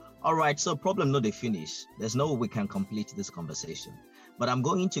 All right, so problem not the finish. There's no way we can complete this conversation. But I'm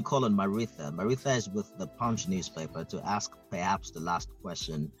going to call on Maritha. Maritha is with the Punch newspaper to ask perhaps the last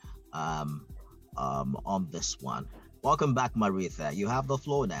question on this one. Welcome back, Maritha. You have the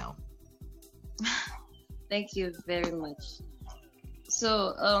floor now. Thank you very much.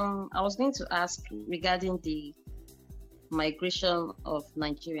 So I was going to ask regarding the migration of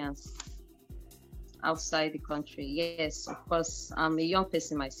Nigerians outside the country. Yes, of course, I'm a young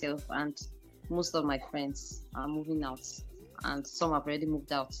person myself, and most of my friends are moving out, and some have already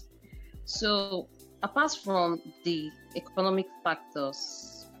moved out. So apart from the economic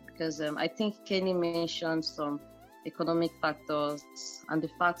factors, because I think Kenny mentioned some economic factors and the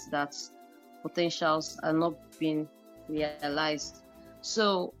fact that potentials are not being realized.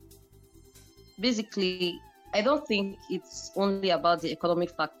 So basically, I don't think it's only about the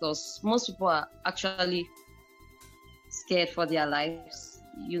economic factors. Most people are actually scared for their lives.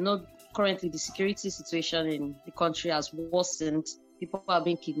 You know, currently the security situation in the country has worsened. People are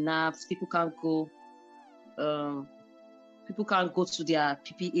being kidnapped. People can't go to their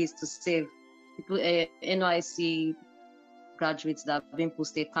PPAs to save. People, NYC graduates that have been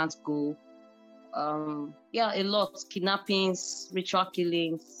posted can't go. A lot. Kidnappings, ritual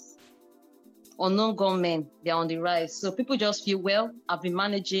killings, unknown gunmen, they're on the rise. So people just feel, well, I've been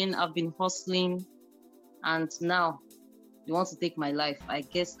managing, I've been hustling, and now they want to take my life. I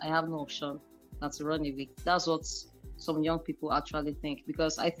guess I have no option than to run away. That's what some young people actually think,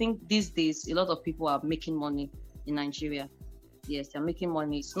 because I think these days a lot of people are making money in Nigeria. Yes, they're making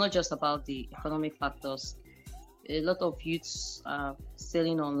money. It's not just about the economic factors. A lot of youths are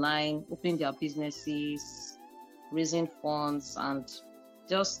selling online, opening their businesses, raising funds, and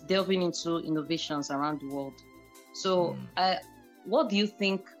just delving into innovations around the world. So what do you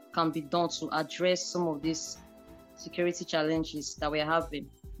think can be done to address some of these security challenges that we're having?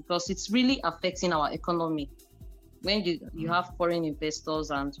 Because it's really affecting our economy. When you have foreign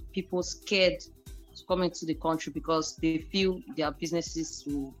investors and people scared to come into the country because they feel their businesses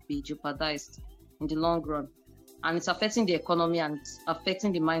will be jeopardized in the long run. And it's affecting the economy and it's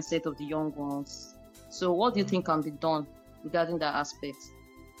affecting the mindset of the young ones. So what do you think can be done regarding that aspect?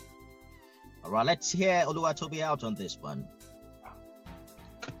 All right, let's hear Oluwatobi out on this one.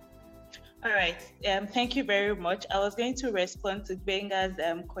 All right, thank you very much. I was going to respond to Benga's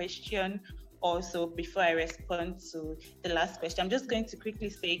question also before I respond to the last question. I'm just going to quickly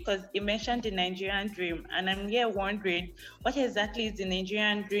say, because you mentioned the Nigerian dream, and I'm here wondering, what exactly is the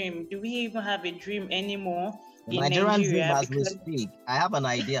Nigerian dream? Do we even have a dream anymore? The Nigerian dream, as we speak, I have an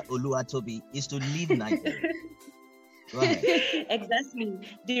idea, Oluwatobi, is to leave Nigeria. Exactly.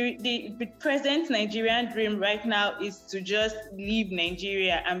 The present Nigerian dream right now is to just leave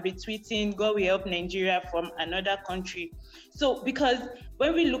Nigeria and be tweeting, God will help Nigeria from another country. So, because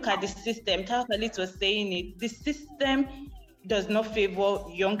when we look at the system, Tawakallit was saying it, the system does not favor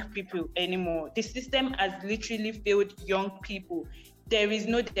young people anymore. The system has literally failed young people. There is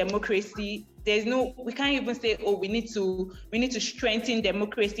no democracy. We can't even say, oh, we need to strengthen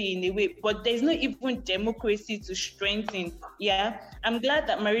democracy in a way, but there's not even democracy to strengthen. Yeah. I'm glad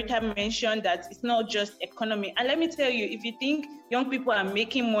that Marita mentioned that it's not just economy. And let me tell you, if you think young people are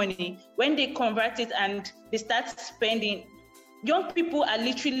making money, when they convert it and they start spending, young people are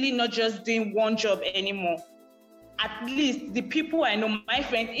literally not just doing one job anymore. At least the people I know, my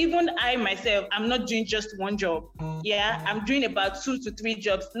friends, even I myself, I'm not doing just one job. Yeah, I'm doing about 2 to 3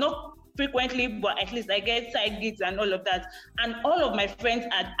 jobs. Not frequently, but at least I get side gigs and all of that. And all of my friends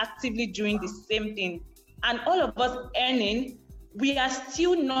are actively doing the same thing. And all of us earning, we are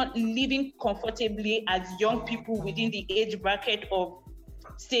still not living comfortably as young people within the age bracket of,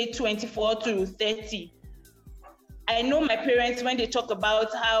 say, 24 to 30. I know my parents, when they talk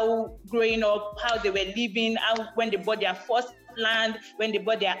about how growing up, how they were living, how when they bought their first land, when they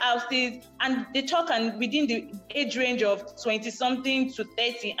bought their houses, and they talk and within the age range of 20-something to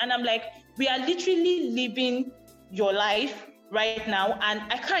 30. And I'm like, we are literally living your life right now, and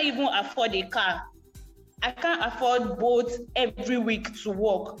I can't even afford a car. I can't afford boats every week to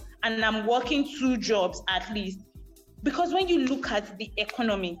work, and I'm working 2 jobs at least. Because when you look at the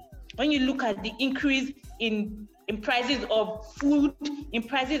economy, when you look at the increase in prices of food, in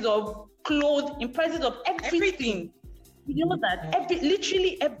prices of clothes, in prices of everything. You know that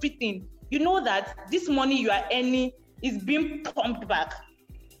literally everything. You know that this money you are earning is being pumped back.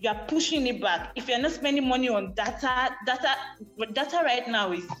 You are pushing it back. If you're not spending money on data right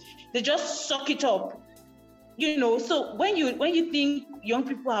now is they just suck it up. You know, so when you think young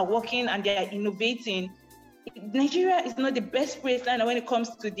people are working and they are innovating, Nigeria is not the best place right now when it comes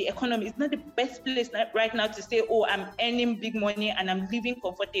to the economy. It's not the best place right now to say, oh, I'm earning big money and I'm living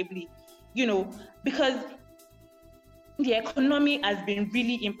comfortably, because the economy has been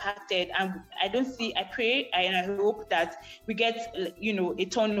really impacted, and I pray and I hope that we get, a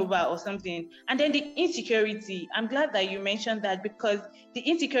turnover or something. And then the insecurity, I'm glad that you mentioned that, because the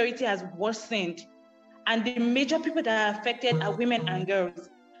insecurity has worsened, and the major people that are affected are women and girls.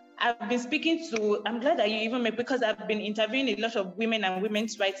 I'm glad that you even because I've been interviewing a lot of women and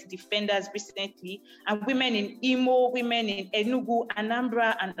women's rights defenders recently, and women in Imo, women in Enugu,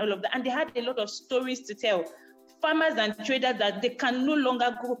 Anambra, and all of that. And they had a lot of stories to tell. Farmers and traders that they can no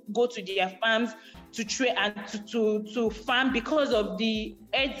longer go to their farms to trade and to farm because of the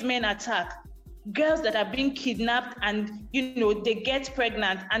herdsmen attack. Girls that are being kidnapped and, they get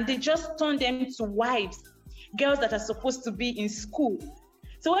pregnant and they just turn them to wives. Girls that are supposed to be in school.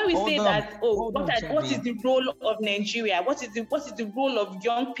 So when we what is the role of Nigeria? What is the role of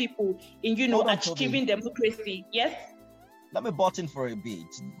young people in, achieving democracy? Yes? Let me butt in for a bit.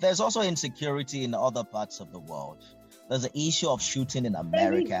 There's also insecurity in other parts of the world. There's an issue of shooting in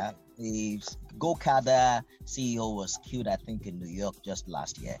America. The Gokada CEO was killed, I think, in New York just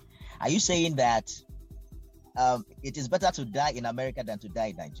last year. Are you saying that it is better to die in America than to die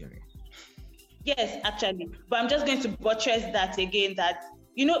in Nigeria? Yes, actually. But I'm just going to buttress that again, that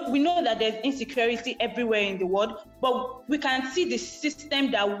we know that there's insecurity everywhere in the world, but we can see the system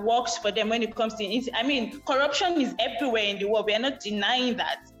that works for them when it comes to corruption is everywhere in the world. We are not denying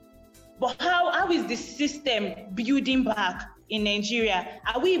that. But how is the system building back in Nigeria?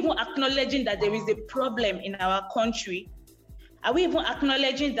 Are we even acknowledging that there is a problem in our country? Are we even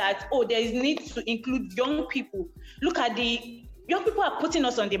acknowledging that, there is need to include young people? Look at the young people are putting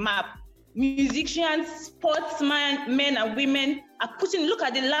us on the map. Musicians, sportsmen, men and women are look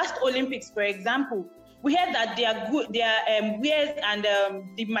at the last Olympics, for example. We heard that their wares and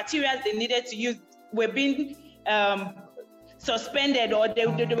the materials they needed to use were being suspended, or they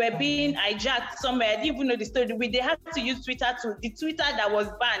were being hijacked somewhere. I didn't even know the story. They had to use the Twitter that was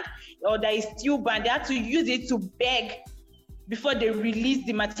banned, or that is still banned. They had to use it to beg before they released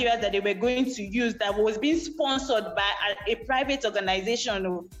the materials that they were going to use that was being sponsored by a private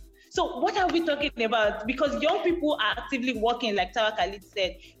organization. So what are we talking about? Because young people are actively working, like Tawa Khalid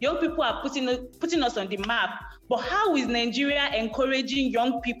said. Young people are putting us on the map. But how is Nigeria encouraging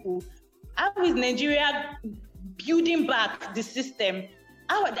young people? How is Nigeria building back the system?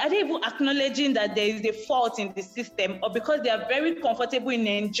 Are they even acknowledging that there is a fault in the system, or because they are very comfortable in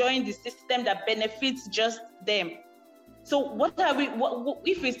enjoying the system that benefits just them? So what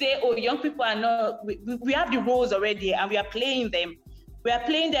if we say, young people are not, we have the roles already and we are playing them. We are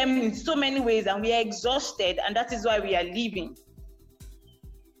playing them in so many ways and we are exhausted, and that is why we are leaving.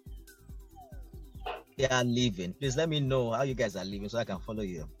 Yeah, leaving. Please let me know how you guys are leaving so I can follow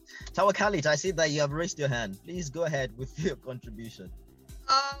you. Tawa Khalid, I see that you have raised your hand. Please go ahead with your contribution.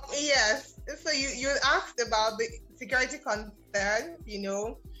 Yes. So you asked about the security concern,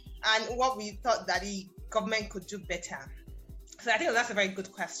 and what we thought that the government could do better. So I think that's a very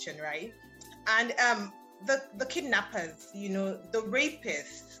good question, right? And the kidnappers, the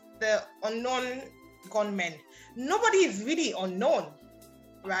rapists, the unknown gunmen, nobody is really unknown,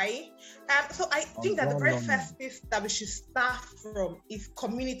 right? So I think that the very first place that we should start from is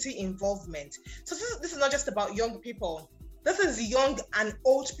community involvement. So this is not just about young people. This is young and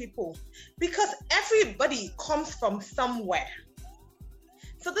old people, because everybody comes from somewhere.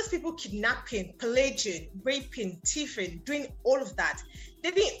 So these people kidnapping, pillaging, raping, thieving, doing all of that, they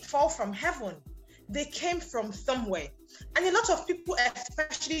didn't fall from heaven. They came from somewhere. And a lot of people,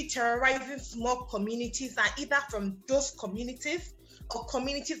 especially terrorizing small communities, are either from those communities or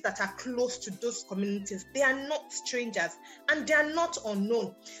communities that are close to those communities. They are not strangers and they are not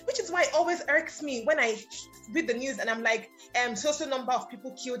unknown, which is why it always irks me when I read the news and I'm like, so number of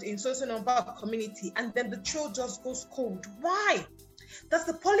people killed in so number of community, and then the trail just goes cold. Why? Does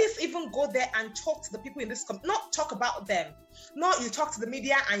the police even go there and talk to the people in this not talk about them? No, you talk to the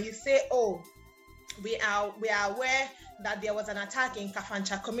media and you say, we are aware that there was an attack in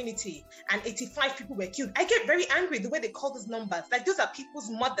Kafancha community and 85 people were killed. I get very angry the way they call those numbers. Like, those are people's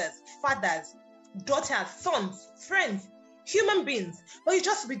mothers, fathers, daughters, sons, friends, human beings. But you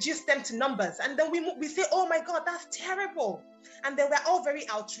just reduce them to numbers. And then we say, oh my God, that's terrible. And then we're all very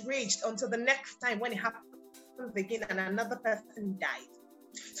outraged until the next time when it happens again and another person died.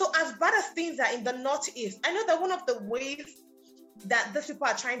 So as bad as things are in the Northeast, I know that one of the ways that these people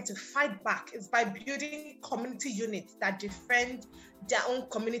are trying to fight back is by building community units that defend their own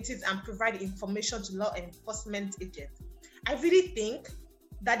communities and provide information to law enforcement agents. I really think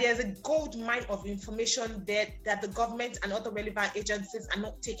that there's a gold mine of information there that the government and other relevant agencies are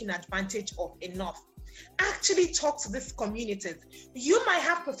not taking advantage of enough. Actually talk to these communities. You might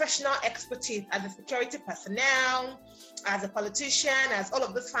have professional expertise as a security personnel, as a politician, as all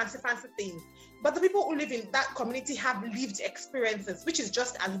of those fancy things. But the people who live in that community have lived experiences, which is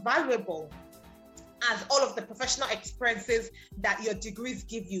just as valuable as all of the professional experiences that your degrees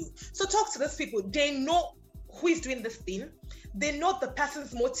give you. So talk to those people. They know who is doing this thing. They know the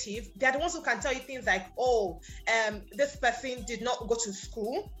person's motive. They're the ones who can tell you things like, this person did not go to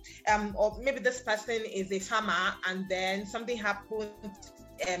school, or maybe this person is a farmer and then something happened,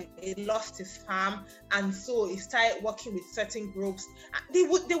 he lost his farm, and so he started working with certain groups. They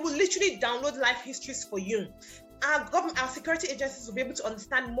will literally download life histories for you. Our security agencies will be able to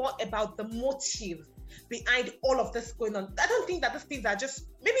understand more about the motive behind all of this going on. I don't think that these things are just,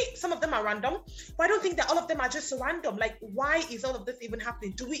 maybe some of them are random, but I don't think that all of them are just random. Like, why is all of this even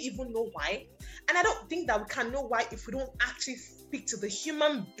happening? Do we even know why? And I don't think that we can know why if we don't actually speak to the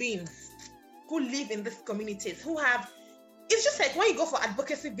human beings who live in these communities, who have, it's just like when you go for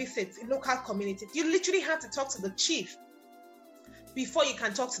advocacy visits in local communities, you literally have to talk to the chief before you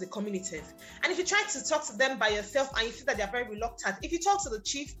can talk to the communities. And if you try to talk to them by yourself and you see that they're very reluctant, if you talk to the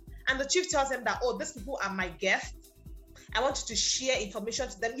chief and the chief tells them that, oh, these people are my guests, I want you to share information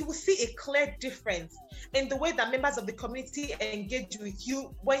to them, you will see a clear difference in the way that members of the community engage with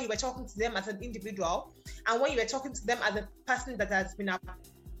you when you were talking to them as an individual and when you were talking to them as a person that has been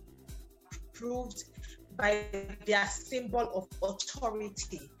approved by their symbol of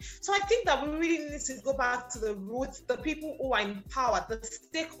authority. So I think that we really need to go back to the roots, the people who are in power, the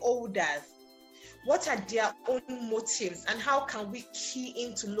stakeholders. What are their own motives and how can we key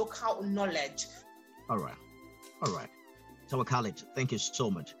into local knowledge? All right. Tawa Khalid, thank you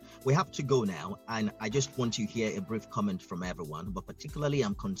so much. We have to go now, and I just want to hear a brief comment from everyone, but particularly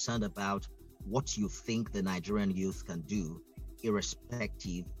I'm concerned about what you think the Nigerian youth can do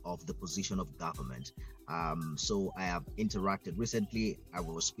irrespective of the position of government. So I have interacted recently. I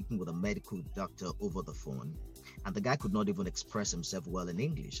was speaking with a medical doctor over the phone, and the guy could not even express himself well in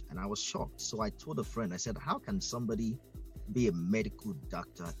English, and I was shocked. So I told a friend, I said, how can somebody be a medical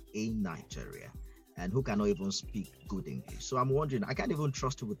doctor in Nigeria and who cannot even speak good English? So I'm wondering, I can't even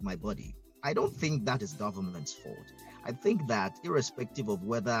trust you with my body. I don't think that is government's fault. I think that irrespective of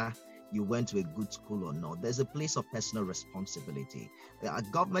whether you went to a good school or not, there's a place of personal responsibility. A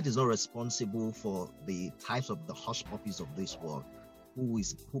government is not responsible for the types of the hush puppies of this world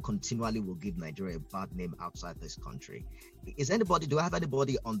who continually will give Nigeria a bad name outside this country. Do I have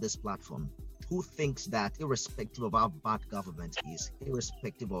anybody on this platform who thinks that irrespective of how bad government is,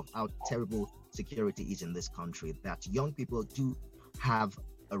 irrespective of how terrible security is in this country, that young people do have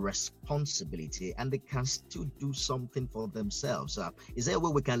a responsibility and they can still do something for themselves? Is there a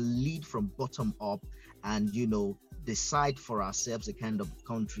way we can lead from bottom up and, decide for ourselves the kind of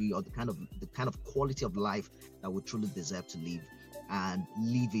country or the kind of quality of life that we truly deserve to live and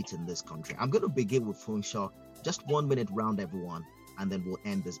leave it in this country? I'm going to begin with Funshaw. Just 1 minute round, everyone, and then we'll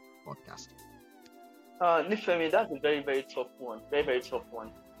end this podcast. Nifemi, that's a very, very tough one. Very, very tough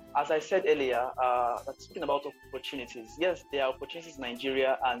one. As I said earlier, speaking about opportunities, yes, there are opportunities in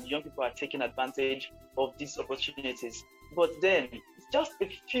Nigeria and young people are taking advantage of these opportunities. But then it's just a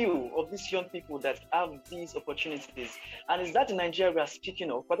few of these young people that have these opportunities. And it's that in Nigeria we are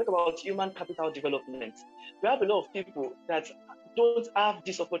speaking of. We talk about human capital development. We have a lot of people that don't have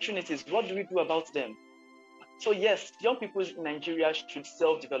these opportunities. What do we do about them? So yes, young people in Nigeria should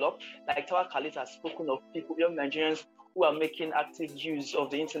self-develop. Like Tawa Khalid has spoken of people, young Nigerians who are making active use of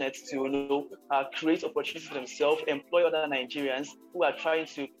the internet to create opportunities for themselves, employ other Nigerians who are trying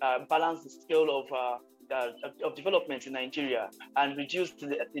to balance the scale of development in Nigeria and reduce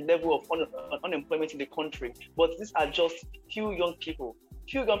the level of unemployment in the country. But these are just few young people.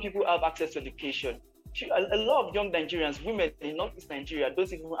 Few young people have access to education. A lot of young Nigerians, women in Northeast Nigeria,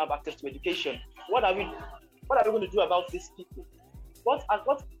 don't even have access to education. What are we going to do about these people?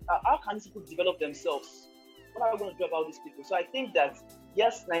 How can these people develop themselves? What are we going to do about these people? So I think that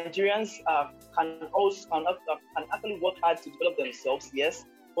yes, Nigerians can actually work hard to develop themselves, yes,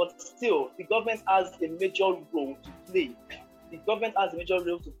 but still the government has a major role to play. The government has a major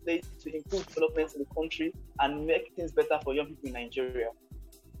role to play to improve development in the country and make things better for young people in Nigeria.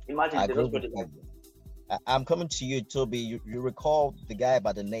 Imagine I'm coming to you, Toby. You recall the guy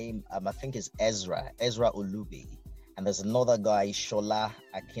by the name, I think it's Ezra Olubi, and there's another guy, Shola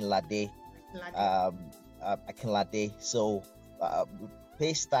Akinlade. Akinlade. So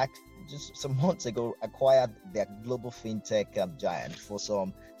Paystack just some months ago acquired their global fintech giant for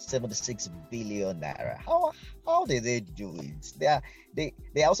some 76 billion naira. How did they do it?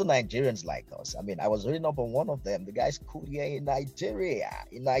 They are also Nigerians like us. I mean, I was reading up on one of them. The guy's cool here in Nigeria.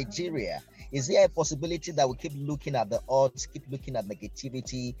 Is there a possibility that we keep looking at the odds, keep looking at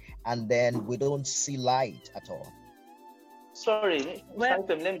negativity, and then we don't see light at all? Sorry, well,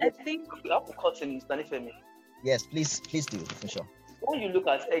 I think you have to cut in, Mr. Nifemi. Yes, please do, for sure. When you look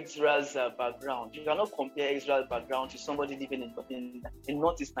at Ezra's background, you cannot compare Ezra's background to somebody living in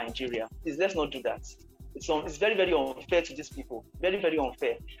Northeast Nigeria. Please, let's not do that. It's very, very unfair to these people. Very, very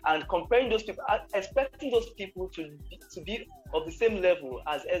unfair. And comparing those people, expecting those people to be of the same level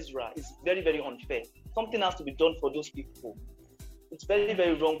as Ezra is very, very unfair. Something has to be done for those people. It's very,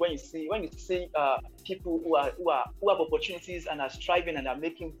 very wrong when you see people who have opportunities and are striving and are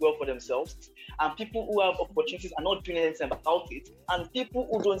making well for themselves, and people who have opportunities are not doing anything about it, and people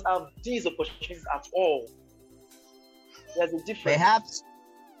who don't have these opportunities at all. There's a difference.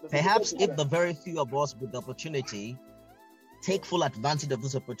 Perhaps if the very few of us with the opportunity take full advantage of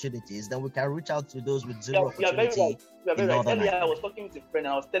those opportunities, then we can reach out to those with zero opportunity. You are very right. Earlier, I was talking with a friend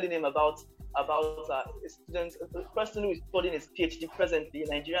and I was telling him about a student, a person who is studying his PhD presently, a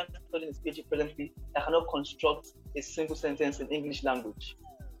Nigerian studying his PhD presently, that cannot construct a single sentence in English language.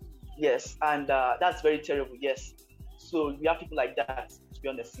 Yes, and that's very terrible, yes. So we have people like that, to be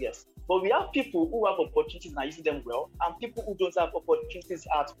honest, yes. But we have people who have opportunities and are using them well, and people who don't have opportunities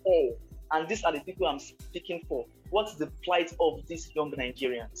at all. And these are the people I'm speaking for. What's the plight of these young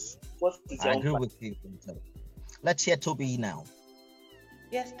Nigerians? I agree with you. Let's hear Toby now.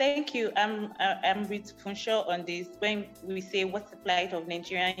 Yes, thank you. I'm with Funsho on this. When we say what's the plight of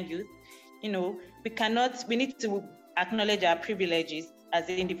Nigerian youth, we need to acknowledge our privileges as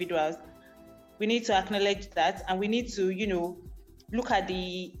individuals. We need to acknowledge that, and we need to, look at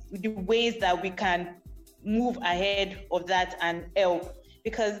the ways that we can move ahead of that and help.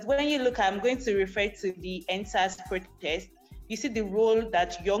 Because when you look, I'm going to refer to the EndSARS protest, you see the role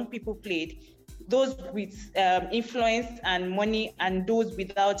that young people played, those with influence and money and those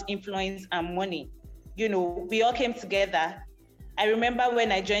without influence and money. We all came together. I remember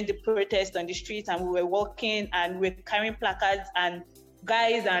when I joined the protest on the street and we were walking and we were carrying placards, and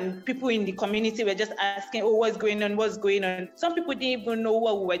guys and people in the community were just asking, what's going on? Some people didn't even know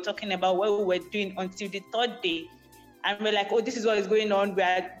what we were talking about, what we were doing until the third day. And we're like, this is what is going on. We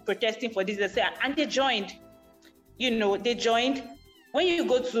are protesting for this. And they joined. They joined. When you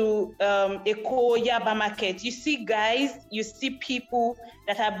go to Eko Yaba market, you see guys, you see people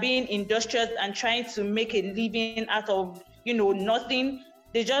that are being industrious and trying to make a living out of, nothing.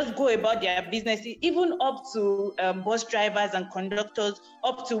 They just go about their business, even up to bus drivers and conductors,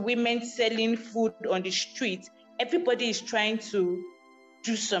 up to women selling food on the street. Everybody is trying to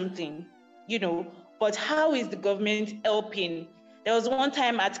do something, But how is the government helping? There was one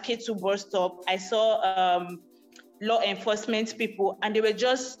time at K2 bus stop, I saw law enforcement people, and they were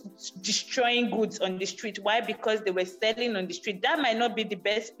just destroying goods on the street. Why? Because they were selling on the street. That might not be the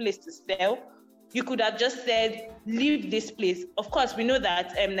best place to sell. You could have just said, leave this place. Of course, we know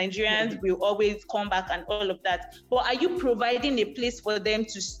that Nigerians will always come back and all of that. But are you providing a place for them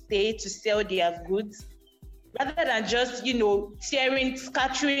to stay, to sell their goods? Rather than just, tearing,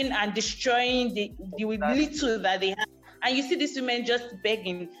 scattering and destroying the little that they have. And you see these women just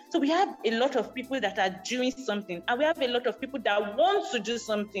begging. So we have a lot of people that are doing something, and we have a lot of people that want to do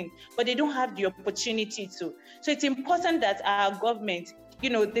something, but they don't have the opportunity to. So it's important that our government, they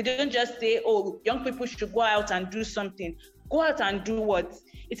don't just say, young people should go out and do something. Go out and do what?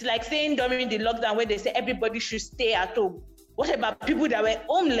 It's like saying during the lockdown where they say everybody should stay at home. What about people that were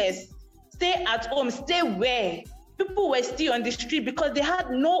homeless? Stay at home, stay where? People were still on the street because they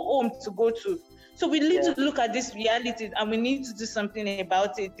had no home to go to. So we need to look at these realities and we need to do something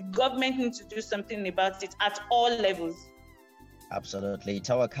about it. The government needs to do something about it at all levels. Absolutely.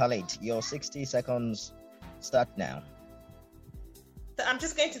 Tawa Khalid, your 60 seconds start now. So I'm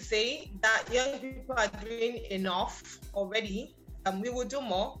just going to say that young people are doing enough already. We will do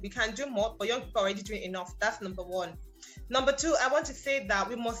more. We can do more, but young people are already doing enough. That's number one. Number two, I want to say that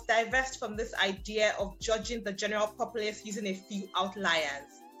we must divest from this idea of judging the general populace using a few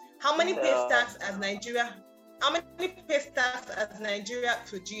outliers. How many paystacks has Nigeria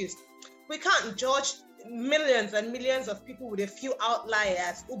produced? We can't judge millions and millions of people with a few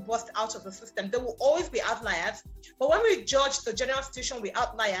outliers who bust out of the system. There will always be outliers. But when we judge the general situation with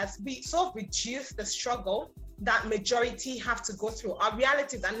outliers, we sort of reduce the struggle that majority have to go through. Our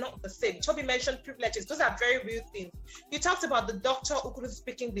realities are not the same. Toby mentioned privileges. Those are very real things. You talked about the doctor who couldn't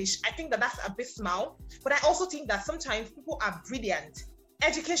speak English. I think that that's abysmal, but I also think that sometimes people are brilliant.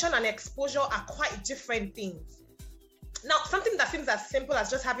 Education and exposure are quite different things. Now, something that seems as simple as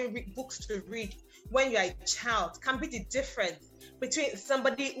just having books to read when you're a child can be the difference between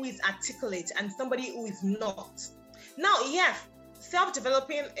somebody who is articulate and somebody who is not. Now, yes,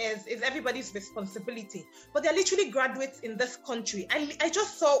 self-developing is everybody's responsibility, but they're literally graduates in this country. I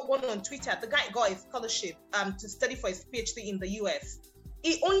just saw one on Twitter. The guy got a scholarship to study for his PhD in the US.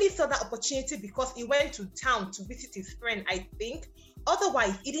 He only saw that opportunity because he went to town to visit his friend, I think.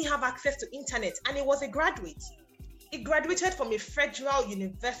 Otherwise, he didn't have access to internet, and he was a graduate. He graduated from a federal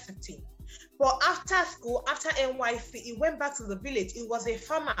university. But after school, after NYC, he went back to the village. He was a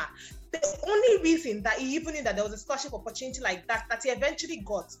farmer. The only reason that he even knew that there was a scholarship opportunity like that he eventually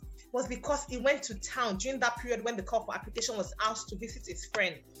got was because he went to town during that period when the call for application was out to visit his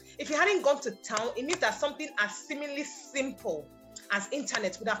friend. If he hadn't gone to town, it means that something as seemingly simple as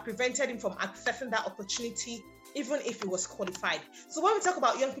internet would have prevented him from accessing that opportunity, even if he was qualified. So when we talk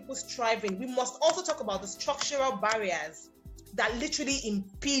about young people striving, we must also talk about the structural barriers that literally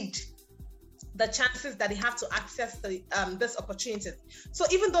impede the chances that they have to access this opportunities. So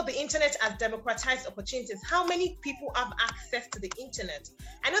even though the internet has democratized opportunities, how many people have access to the internet?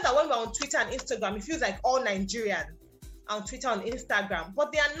 I know that when we're on Twitter and Instagram, it feels like all Nigerians are on Twitter and Instagram,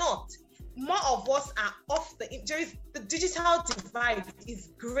 but they are not. More of us are off the digital divide is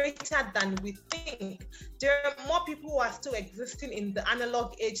greater than we think. There are more people who are still existing in the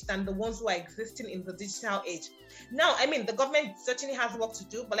analog age than the ones who are existing in the digital age. Now, I mean, the government certainly has work to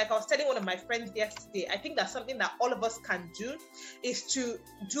do, but like I was telling one of my friends yesterday, I think that's something that all of us can do is to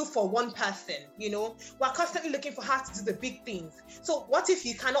do for one person. You know, we're constantly looking for how to do the big things. So what if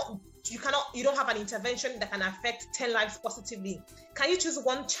you don't have an intervention that can affect 10 lives positively? Can you choose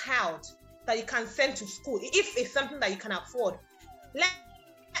one child that you can send to school if it's something that you can afford?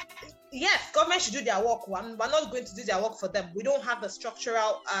 Yes, government should do their work. We're not going to do their work for them. We don't have the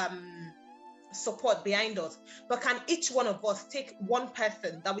structural support behind us, but can each one of us take one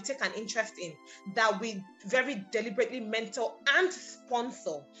person that we take an interest in, that we very deliberately mentor and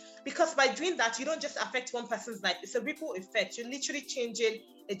sponsor? Because by doing that, you don't just affect one person's life, it's a ripple effect. You're literally changing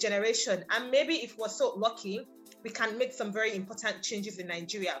a generation. And maybe if we're so lucky, we can make some very important changes in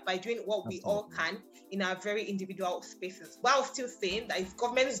Nigeria by doing what we all can in our very individual spaces, while still saying that it's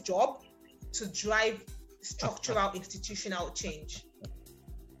government's job to drive structural institutional change.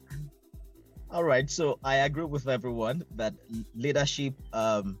 All right, so I agree with everyone that leadership,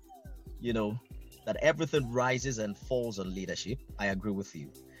 that everything rises and falls on leadership. I agree with you.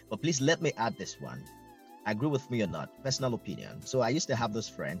 But please let me add this one. Agree with me or not, personal opinion. So I used to have this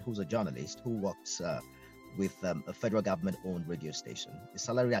friend who's a journalist who works with a federal government-owned radio station. His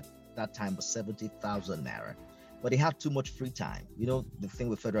salary at that time was 70,000 naira, but he had too much free time. You know, the thing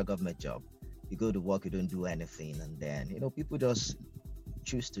with federal government job, you go to work, you don't do anything, and then, people just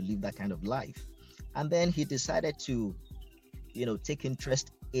choose to live that kind of life. And then he decided to, take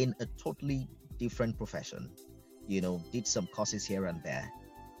interest in a totally different profession, did some courses here and there,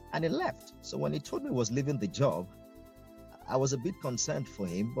 and he left. So when he told me he was leaving the job, I was a bit concerned for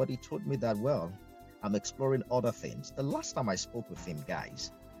him, but he told me that, well, I'm exploring other things. The last time I spoke with him,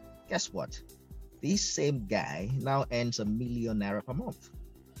 guys, guess what? This same guy now earns ₦1 million per month.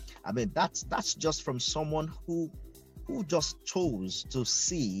 I mean, that's just from someone who just chose to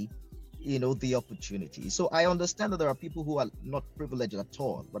see, the opportunity. So I understand that there are people who are not privileged at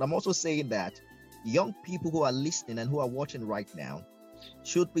all, but I'm also saying that young people who are listening and who are watching right now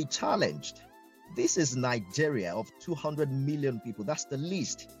should be challenged. This is Nigeria of 200 million people. That's the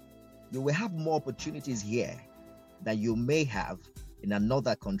least. You will have more opportunities here than you may have in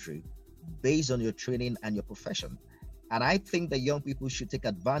another country based on your training and your profession. And I think that young people should take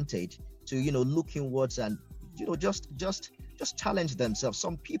advantage to, look inwards and, just challenge themselves.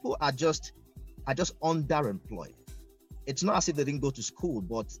 Some people are just underemployed. It's not as if they didn't go to school,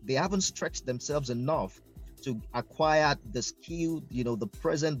 but they haven't stretched themselves enough to acquire the skill, the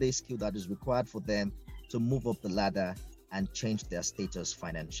present day skill that is required for them to move up the ladder and change their status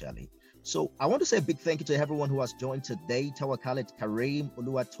financially. So I want to say a big thank you to everyone who has joined today. Tawa Khaled Kareem,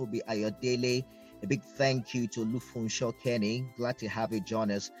 Oluwatobi Ayodele. A big thank you to Lufunsho Kenny. Glad to have you join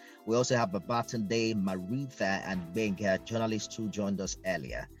us. We also have Babatunde, Maritha, and Benga, journalists who joined us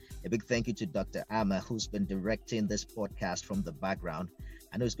earlier. A big thank you to Dr. Amma, who's been directing this podcast from the background.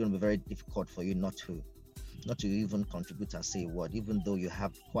 I know it's going to be very difficult for you not to even contribute and say a word, even though you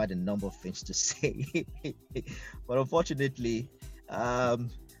have quite a number of things to say. But unfortunately,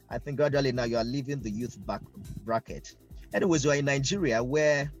 I think gradually now you are leaving the youth bracket. Anyways, you are in Nigeria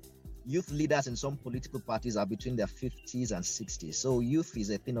where youth leaders in some political parties are between their 50s and 60s. So youth is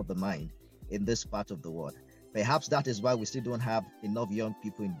a thing of the mind in this part of the world. Perhaps that is why we still don't have enough young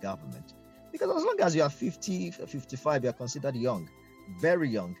people in government. Because as long as you are 50, 55, you are considered young, very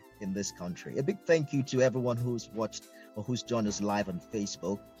young in this country. A big thank you to everyone who's watched or who's joined us live on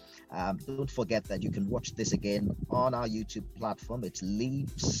Facebook. Don't forget that you can watch this again on our YouTube platform. It's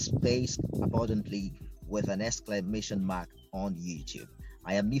Live Space Abundantly with an exclamation mark on YouTube.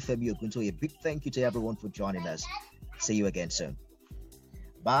 I am Nifemi Ogunto. A big thank you to everyone for joining us. See you again soon.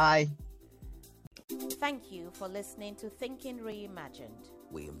 Bye. Thank you for listening to Thinking Reimagined.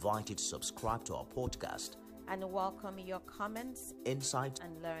 We invite you to subscribe to our podcast And welcome your comments, insights,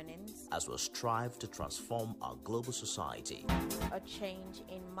 and learnings as we strive to transform our global society. a change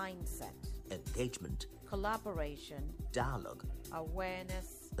in mindset, Engagement, collaboration, dialogue,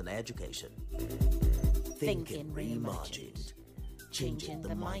 awareness, and education. Thinking Reimagined, changing the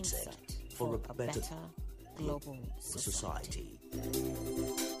mindset for a better global society.